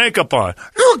just put makeup on.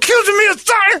 You're accusing me of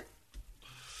something?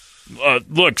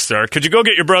 Look, sir, could you go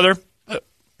get your brother?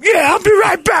 Yeah, I'll be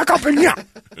right back up in here.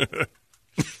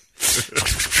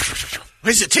 Why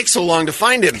does it take so long to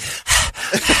find him?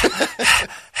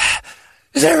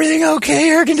 Is everything okay,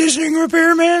 air conditioning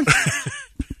repairman?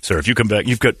 Sir, if you come back,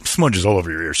 you've got smudges all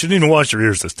over your ears. You didn't even wash your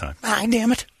ears this time. Ay,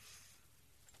 damn it.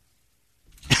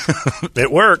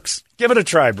 It works. Give it a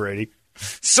try, Brady.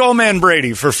 Soul Man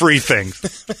Brady for free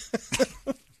things.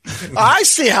 I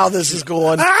see how this is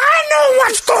going. I know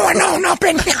what's going on up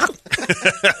in here.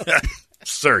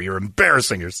 Sir, you're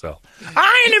embarrassing yourself.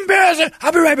 I ain't embarrassing.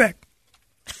 I'll be right back.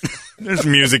 There's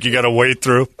music you got to wait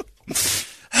through.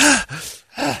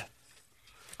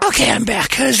 Okay, I'm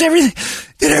back. Did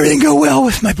everything go well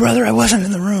with my brother? I wasn't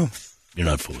in the room. You're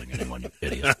not fooling anyone, you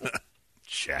idiot.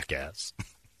 Jackass.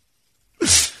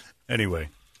 Anyway,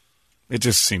 it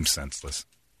just seems senseless.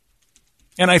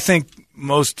 And I think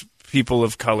most people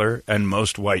of color and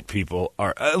most white people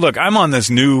are... look, I'm on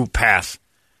this new path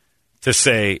to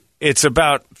say it's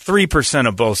about 3%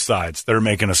 of both sides that are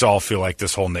making us all feel like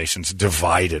this whole nation's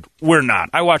divided. We're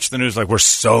not. I watch the news like we're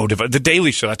so divided. The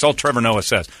Daily Show, that's all Trevor Noah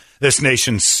says. This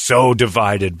nation's so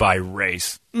divided by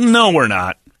race. No, we're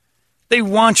not. They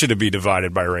want you to be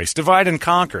divided by race. Divide and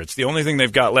conquer. It's the only thing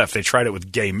they've got left. They tried it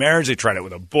with gay marriage. They tried it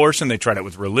with abortion. They tried it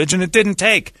with religion. It didn't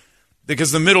take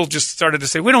because the middle just started to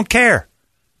say, we don't care.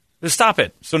 Just stop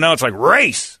it. So now it's like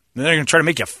race. And they're going to try to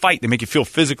make you fight. They make you feel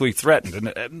physically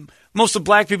threatened. And most of the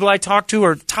black people I talk to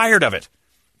are tired of it.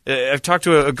 I've talked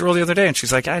to a girl the other day, and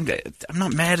she's like, I'm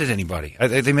not mad at anybody.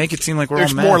 They make it seem like we're all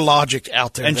mad. There's more logic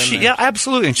out there. And yeah,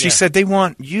 absolutely. And she said they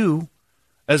want you,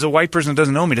 as a white person that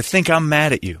doesn't know me, to think I'm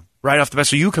mad at you right off the bat.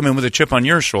 So you come in with a chip on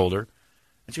your shoulder.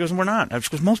 And she goes, we're not. She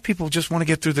goes, most people just want to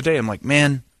get through the day. I'm like,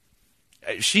 man,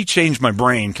 she changed my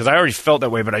brain because I already felt that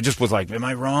way, but I just was like, am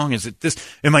I wrong? Is it this?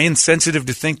 Am I insensitive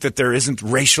to think that there isn't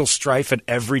racial strife at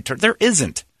every turn? There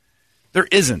isn't. There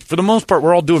isn't. For the most part,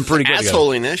 we're all doing pretty good.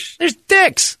 Assholiness. There's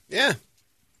dicks. Yeah.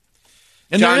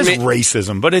 And John, there is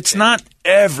racism, but it's not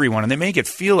everyone. And they make it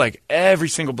feel like every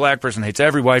single black person hates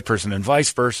every white person and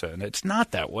vice versa. And it's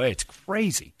not that way. It's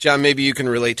crazy. John, maybe you can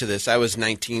relate to this. I was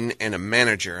 19 and a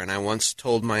manager, and I once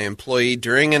told my employee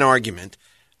during an argument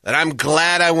that I'm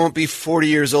glad I won't be 40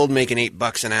 years old making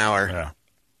 $8 an hour. Yeah.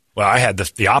 Well, I had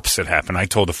the opposite happen. I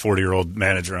told a 40-year-old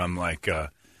manager, I'm like,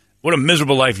 what a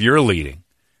miserable life you're leading.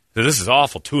 So this is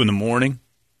awful. 2 a.m.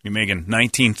 You're making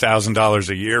 $19,000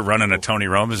 a year running a Tony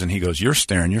Roma's, and he goes, you're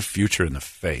staring your future in the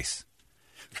face.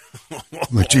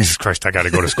 Like, Jesus Christ, I got to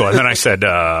go to school. And then I said,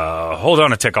 hold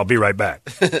on a tick. I'll be right back.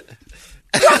 What's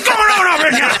going on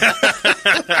over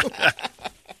here?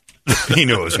 He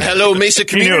knew it was me. Hello, Mesa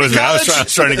Community College. I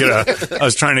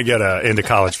was trying to get into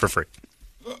college for free.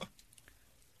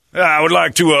 I would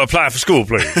like to apply for school,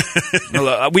 please.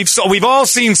 We've all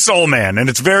seen Soul Man, and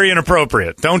it's very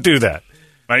inappropriate. Don't do that.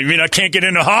 You mean I can't get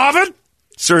into Harvard?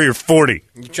 Sir, you're 40.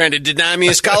 You trying to deny me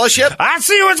a scholarship? I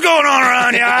see what's going on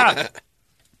around here.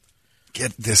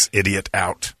 Get this idiot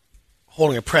out.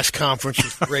 Holding a press conference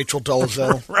with Rachel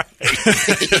Dolezal. Right.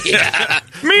 Yeah.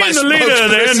 Me and the leader of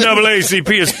the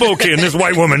NAACP of Spokane, this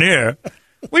white woman here,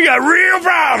 we got real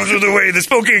problems with the way the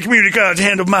Spokane Community College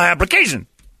handled my application.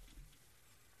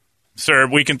 Sir,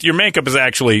 your makeup is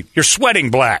actually, you're sweating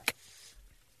black.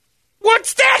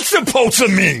 What's that supposed to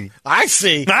mean? I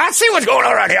see what's going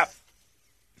on around here.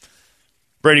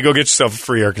 Brady, go get yourself a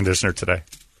free air conditioner today.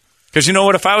 Because you know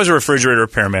what? If I was a refrigerator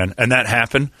repairman and that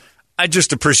happened, I'd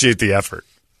just appreciate the effort.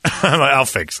 I'll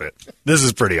fix it. This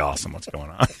is pretty awesome what's going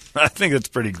on. I think it's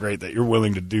pretty great that you're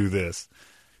willing to do this.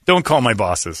 Don't call my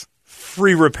bosses.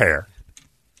 Free repair.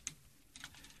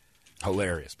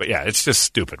 Hilarious. But yeah, it's just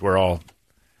stupid. We're all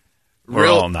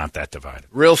not that divided.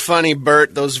 Real funny,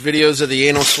 Bert. Those videos of the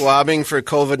anal swabbing for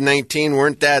COVID-19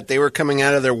 weren't that. They were coming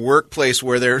out of their workplace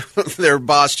where their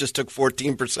boss just took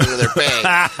 14% of their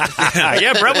pay.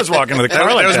 Yeah, Brett was walking to the car.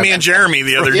 That was me and Jeremy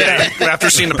the other day after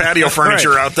seeing the patio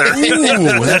furniture out there.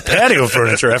 Ooh, that patio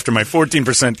furniture after my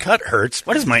 14% cut hurts.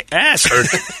 Why does my ass hurt?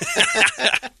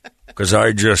 Because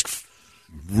I just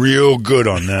real good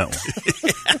on that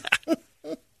one.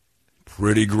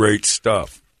 Pretty great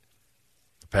stuff.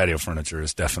 Patio furniture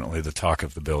is definitely the talk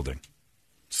of the building.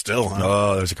 Still, huh?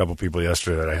 Oh, there's a couple people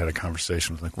yesterday that I had a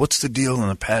conversation with. Like, what's the deal on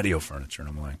the patio furniture?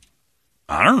 And I'm like,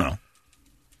 I don't know.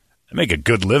 I make a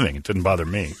good living. It didn't bother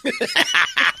me.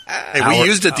 Hey, we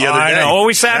used it the other day. I know.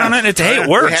 We sat on it. It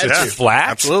works. It's flat.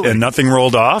 Absolutely. And nothing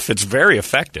rolled off. It's very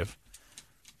effective.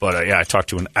 But, I talked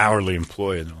to an hourly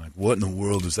employee, and they're like, what in the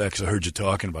world is that? Because I heard you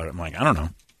talking about it. I'm like, I don't know.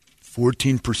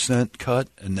 14% cut,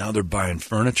 and now they're buying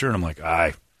furniture? And I'm like,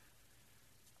 I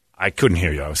couldn't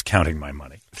hear you. I was counting my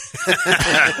money.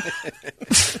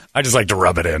 I just like to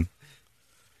rub it in.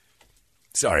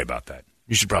 Sorry about that.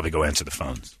 You should probably go answer the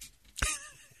phones.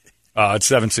 It's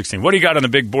 7:16. What do you got on the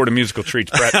big board of musical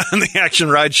treats, Brett? On the Action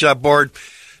Ride Shop board.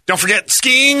 Don't forget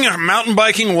skiing, mountain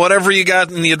biking, whatever you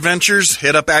got in the adventures.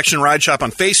 Hit up Action Ride Shop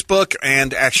on Facebook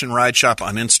and Action Ride Shop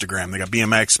on Instagram. They got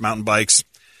BMX, mountain bikes,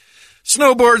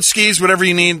 snowboard, skis, whatever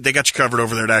you need. They got you covered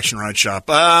over there at Action Ride Shop.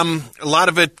 A lot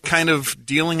of it kind of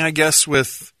dealing, I guess,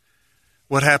 with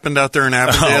what happened out there in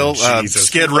Avondale.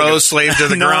 Skid Row, slave to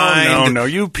the grind. No,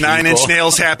 you people. 9 Inch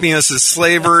Nails, happiness is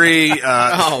slavery. Look,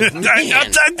 it's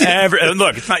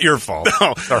not your fault.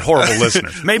 No. It's our horrible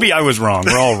listeners. Maybe I was wrong.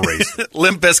 We're all racist.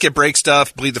 Limp Bizkit, Break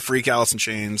Stuff, Bleed the Freak, Alice in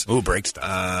Chains. Ooh, Break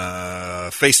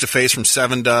Stuff. Face to Face from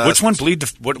Seven Dust. Which one? Bleed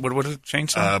the what is it? Chain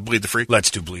song? Bleed the Freak. Let's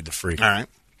do Bleed the Freak. All right.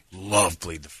 Love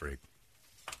Bleed the Freak.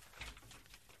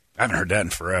 I haven't heard that in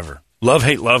forever. Love,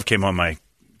 Hate, Love came on my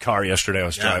car yesterday. I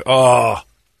was driving. Oh.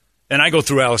 And I go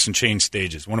through Alice in Chains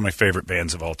stages, one of my favorite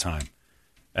bands of all time.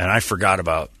 And I forgot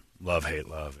about Love, Hate,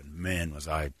 Love. And man, was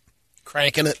I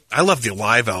cranking it. I love the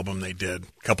live album they did a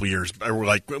couple years,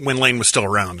 like when Lane was still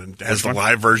around, and has the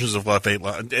live versions of Love, Hate,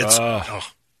 Love. I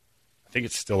think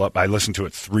it's still up. I listened to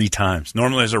it 3 times.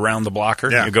 Normally it's around the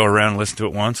blocker. Yeah. You go around and listen to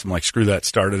it once. I'm like, screw that.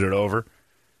 Started it over.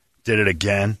 Did it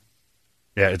again.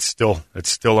 Yeah, it's still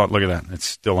on. Look at that. It's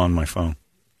still on my phone.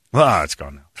 It's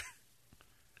gone now.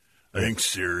 Thanks,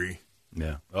 Siri.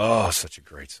 Yeah. Oh, such a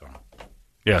great song.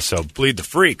 Yeah, so Bleed the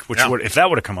Freak, which if that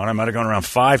would have come on, I might have gone around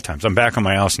 5 times. I'm back on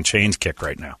my Alice in Chains kick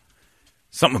right now.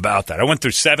 Something about that. I went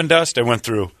through Seven Dust. I went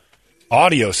through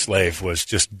Audio Slave was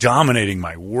just dominating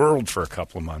my world for a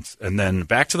couple of months. And then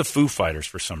back to the Foo Fighters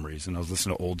for some reason. I was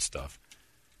listening to old stuff.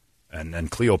 And then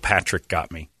Cleopatra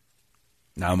got me.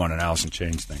 Now I'm on an Alice in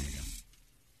Chains thing again.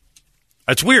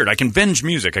 It's weird. I can binge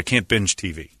music. I can't binge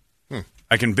TV.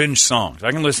 I can binge songs.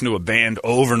 I can listen to a band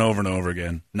over and over and over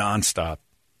again, nonstop,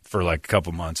 for like a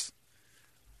couple months.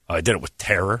 I did it with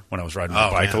Terror when I was riding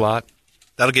my bike a lot.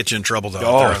 That'll get you in trouble, though.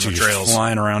 On the trails.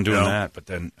 Flying around doing that. But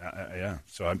then,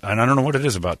 So I don't know what it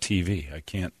is about TV. I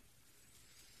can't.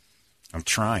 I'm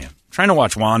trying to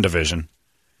watch WandaVision,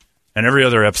 and every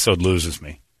other episode loses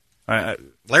me.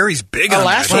 Larry's big on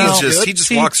that. He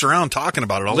just walks around talking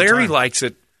about it all the time. Larry likes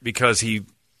it because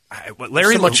what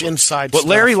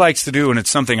Larry likes to do, and it's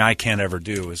something I can't ever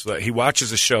do, is that he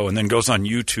watches a show and then goes on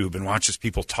YouTube and watches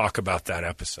people talk about that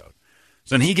episode.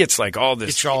 So then he gets like all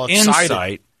this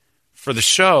insight for the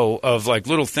show of like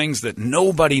little things that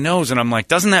nobody knows. And I'm like,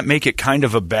 doesn't that make it kind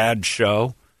of a bad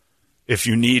show if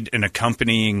you need an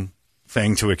accompanying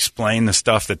thing to explain the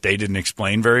stuff that they didn't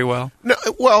explain very well? No,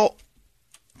 well,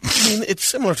 I mean, it's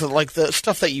similar to like the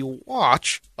stuff that you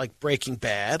watch, like Breaking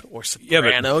Bad or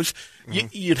Sopranos.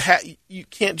 You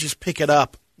can't just pick it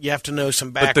up. You have to know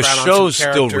some background on some characters. But the show's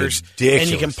still ridiculous.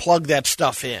 And you can plug that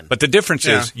stuff in. But the difference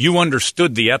is you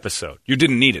understood the episode. You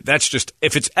didn't need it. That's just,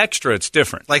 if it's extra, it's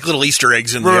different. Like little Easter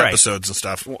eggs in the episodes and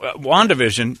stuff.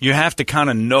 WandaVision, you have to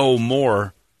kind of know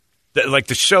more. Like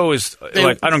the show is,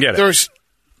 I don't get it.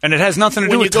 And it has nothing to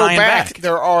do with tying back.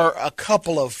 There are a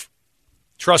couple of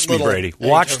Trust me, Brady.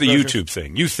 Watch the YouTube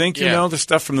thing. You think you know the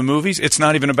stuff from the movies? It's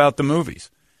not even about the movies.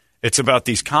 It's about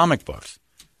these comic books.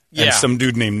 Yeah. And some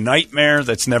dude named Nightmare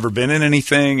that's never been in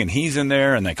anything, and he's in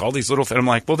there, and like all these little things. I'm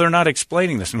like, well, they're not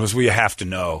explaining this. And we have to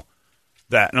know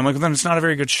that. And I'm like, well, then it's not a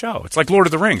very good show. It's like Lord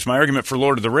of the Rings. My argument for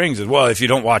Lord of the Rings is, well, if you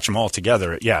don't watch them all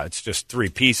together, it's just 3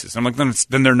 pieces. I'm like,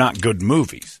 then they're not good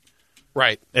movies.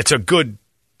 Right. It's a good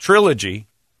trilogy.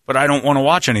 But I don't want to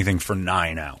watch anything for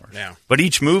 9 hours. Yeah. But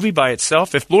each movie by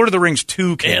itself, if Lord of the Rings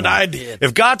 2 came on,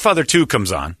 if Godfather 2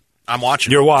 comes on, I'm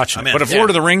watching. You're watching it. But if Lord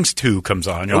of the Rings 2 comes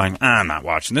on, you're like, I'm not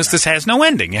watching this. This has no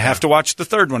ending. You have to watch the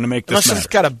third one to make this matter. Unless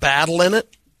it's got a battle in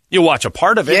it. You watch a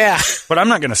part of it. Yeah. But I'm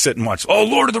not going to sit and watch,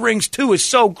 Lord of the Rings 2 is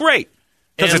so great.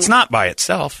 Because it's not by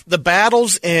itself. The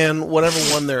battles and whatever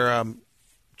one they're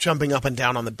jumping up and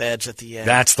down on the beds at the end.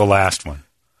 That's the last one.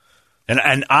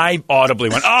 And I audibly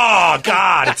went, oh,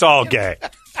 God, it's all gay.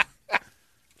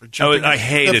 I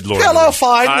hated Lord of the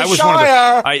Rings.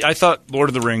 I thought Lord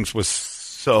of the Rings was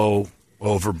so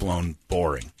overblown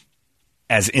boring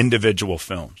as individual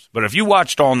films. But if you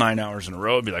watched all 9 hours in a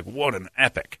row, it'd be like, what an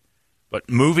epic. But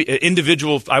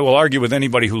individual, I will argue with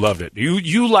anybody who loved it.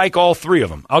 You like all 3 of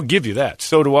them. I'll give you that.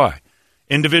 So do I.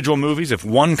 Individual movies, if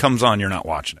one comes on, you're not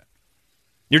watching it.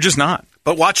 You're just not.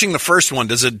 But watching the first one,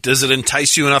 does it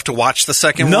entice you enough to watch the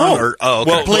second No. one? Or,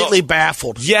 okay. Completely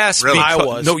baffled. Yes, really? I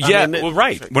was. No, yeah, I mean,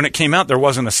 right. When it came out, there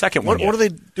wasn't a second one. What are they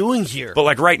doing here? But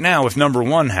like right now, if number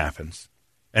one happens,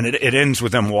 and it ends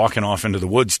with them walking off into the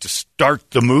woods to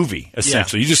start the movie,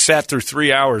 essentially, you just sat through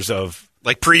 3 hours of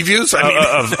like previews,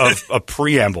 of a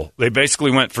preamble. They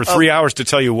basically went for 3 hours to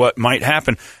tell you what might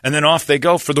happen, and then off they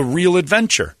go for the real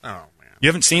adventure. Oh. You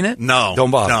haven't seen it? No.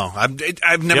 Don't bother. No.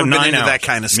 I've never been into that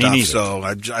kind of stuff, so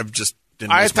I've just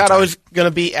didn't. I thought I was going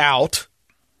to be out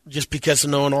just because of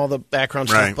knowing all the background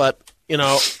stuff, but,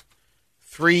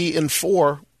 3 and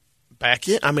 4 back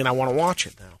in. I mean, I want to watch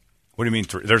it now. What do you mean?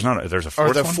 There's a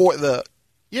fourth one?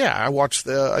 I watched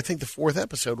I think the 4th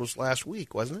episode was last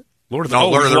week, wasn't it? Lord of the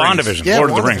Rings. WandaVision. Yeah, Lord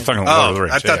of the Rings. Talking about Lord of the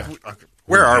Rings. I thought,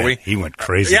 where are we? He went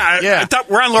crazy. I thought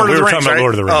we're on Lord of the Rings. We were talking about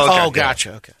Lord of the Rings. Oh,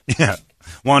 gotcha. Okay. Yeah.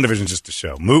 WandaVision's just a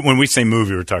show. When we say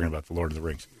movie, we're talking about the Lord of the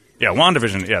Rings. Yeah,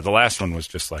 WandaVision, the last one was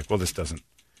just like, well, this doesn't.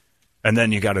 And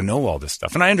then you got to know all this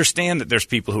stuff. And I understand that there's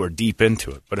people who are deep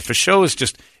into it. But if a show is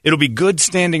just, it'll be good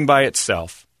standing by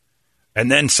itself.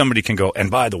 And then somebody can go, and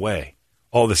by the way,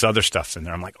 all this other stuff's in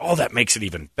there. I'm like, oh, that makes it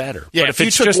even better. Yeah, but if you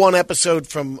took one episode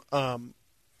from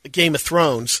Game of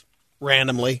Thrones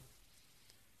randomly.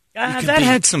 That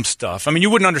had some stuff. I mean, you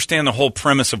wouldn't understand the whole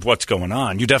premise of what's going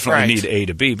on. You definitely need A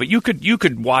to B. But you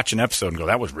could watch an episode and go,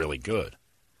 that was really good.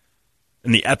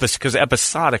 And because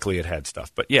episodically it had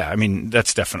stuff. But yeah, I mean,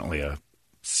 that's definitely a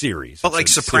series. But like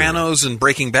Sopranos and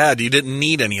Breaking Bad, you didn't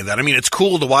need any of that. I mean, it's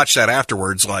cool to watch that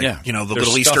afterwards, like, the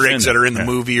little Easter eggs that are in the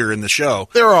movie or in the show.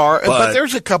 There are, but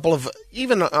there's a couple of, they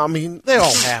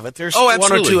all have it. There's one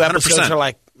or two episodes 100%. Are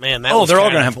like, man, that was they're all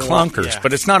going to have cool. clunkers,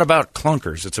 but it's not about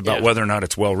clunkers. It's about whether or not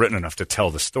it's well written enough to tell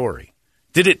the story.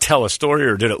 Did it tell a story,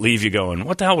 or did it leave you going,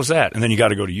 what the hell was that? And then you got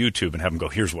to go to YouTube and have them go,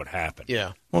 here's what happened.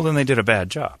 Yeah. Well, then they did a bad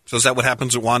job. So is that what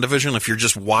happens at WandaVision? If you're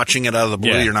just watching it out of the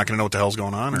blue, you're not going to know what the hell's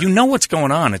going on? Or? You know what's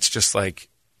going on. It's just like,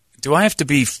 do I have to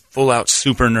be full-out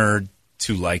super nerd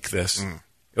to like this?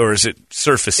 Or is it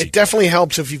surfacey? It definitely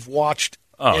helps if you've watched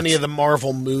any of the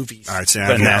Marvel movies. All right,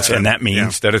 and that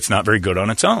means that it's not very good on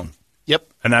its own.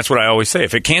 Yep. And that's what I always say.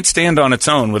 If it can't stand on its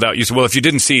own without you, well, if you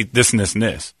didn't see this and this and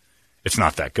this, it's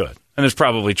not that good. And there's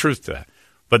probably truth to that.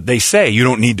 But they say you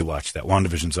don't need to watch that.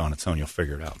 WandaVision's on its own. You'll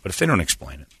figure it out. But if they don't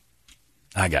explain it,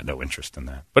 I got no interest in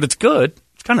that. But it's good.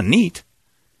 It's kind of neat.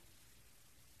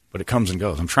 But it comes and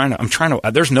goes. I'm trying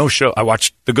to. There's no show. I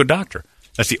watched The Good Doctor.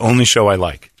 That's the only show I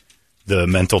like. The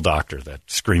mental doctor that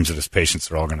screams at his patients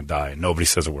they're all going to die and nobody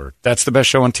says a word. That's the best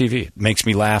show on TV. It makes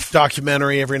me laugh.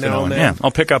 Documentary every now and then. Yeah, I'll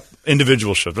pick up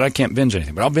individual shows, but I can't binge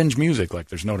anything. But I'll binge music like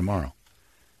there's no tomorrow.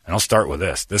 And I'll start with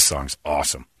this. This song's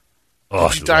awesome. Oh,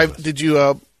 did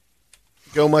you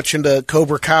go much into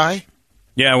Cobra Kai?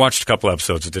 Yeah, I watched a couple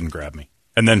episodes. It didn't grab me.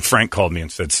 And then Frank called me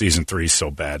and said, season 3 is so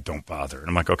bad, don't bother. And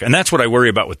I'm like, okay. And that's what I worry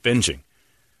about with binging,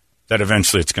 that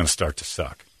eventually it's going to start to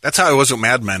suck. That's how I was with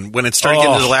Mad Men. When it started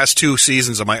getting to the last 2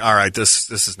 seasons, I'm like, all right, this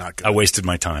is not good. I wasted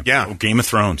my time. Yeah. Oh, Game of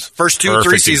Thrones. First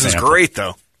 2-3 seasons, great,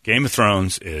 though. Game of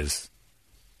Thrones is...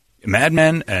 Mad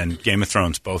Men and Game of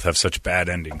Thrones both have such bad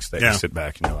endings that you sit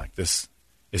back and you're like, this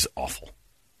is awful.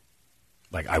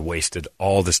 Like, I wasted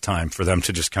all this time for them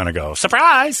to just kind of go,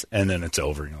 surprise! And then it's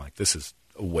over. And you're like, this is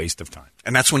a waste of time.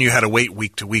 And that's when you had to wait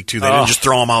week to week, too. They didn't just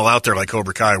throw them all out there like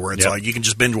Cobra Kai, where it's like you can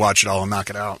just binge watch it all and knock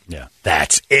it out. Yeah.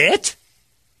 That's it?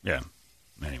 Yeah.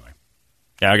 Anyway.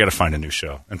 Yeah, I got to find a new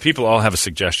show. And people all have a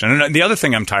suggestion. And the other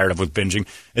thing I'm tired of with binging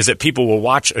is that people will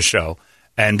watch a show,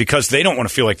 and because they don't want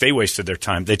to feel like they wasted their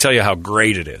time, they tell you how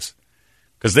great it is.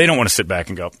 Because they don't want to sit back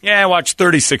and go, I watched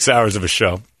 36 hours of a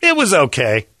show. It was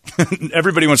okay.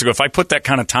 Everybody wants to go, if I put that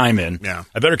kind of time in,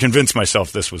 I better convince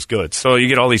myself this was good. So you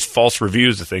get all these false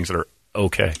reviews of things that are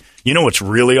okay. You know what's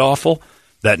really awful?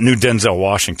 That new Denzel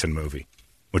Washington movie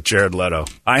with Jared Leto.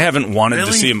 I haven't wanted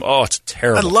to see him. Oh, it's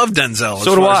terrible. I love Denzel.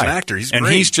 So do I. As an actor. He's great.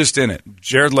 And he's just in it.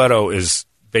 Jared Leto is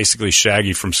basically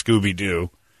Shaggy from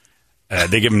Scooby-Doo.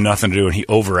 They give him nothing to do, and he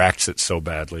overacts it so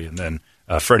badly. And then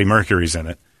Freddie Mercury's in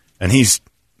it, and he's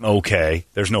okay.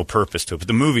 There's no purpose to it. But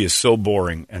the movie is so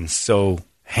boring and so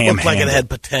ham-handed. Looked like it had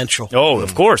potential. Oh,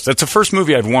 of course. That's the first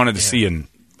movie I've wanted to see in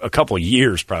a couple of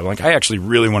years, probably. Like, I actually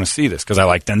really want to see this because I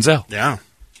like Denzel. Yeah.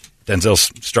 Denzel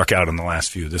struck out in the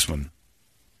last few. This one.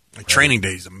 Training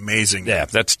Day is amazing. Yeah,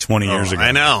 that's 20 years ago.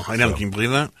 I know. Can you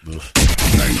believe that?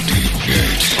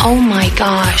 Oh, my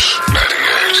gosh.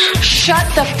 Shut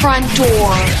the front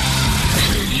door.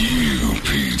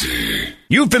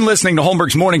 You've been listening to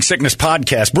Holmberg's Morning Sickness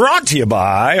Podcast, brought to you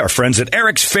by our friends at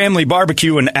Eric's Family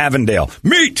Barbecue in Avondale.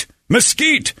 Meet,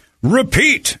 mesquite,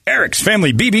 repeat.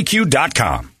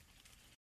 Eric'sFamilyBBQ.com.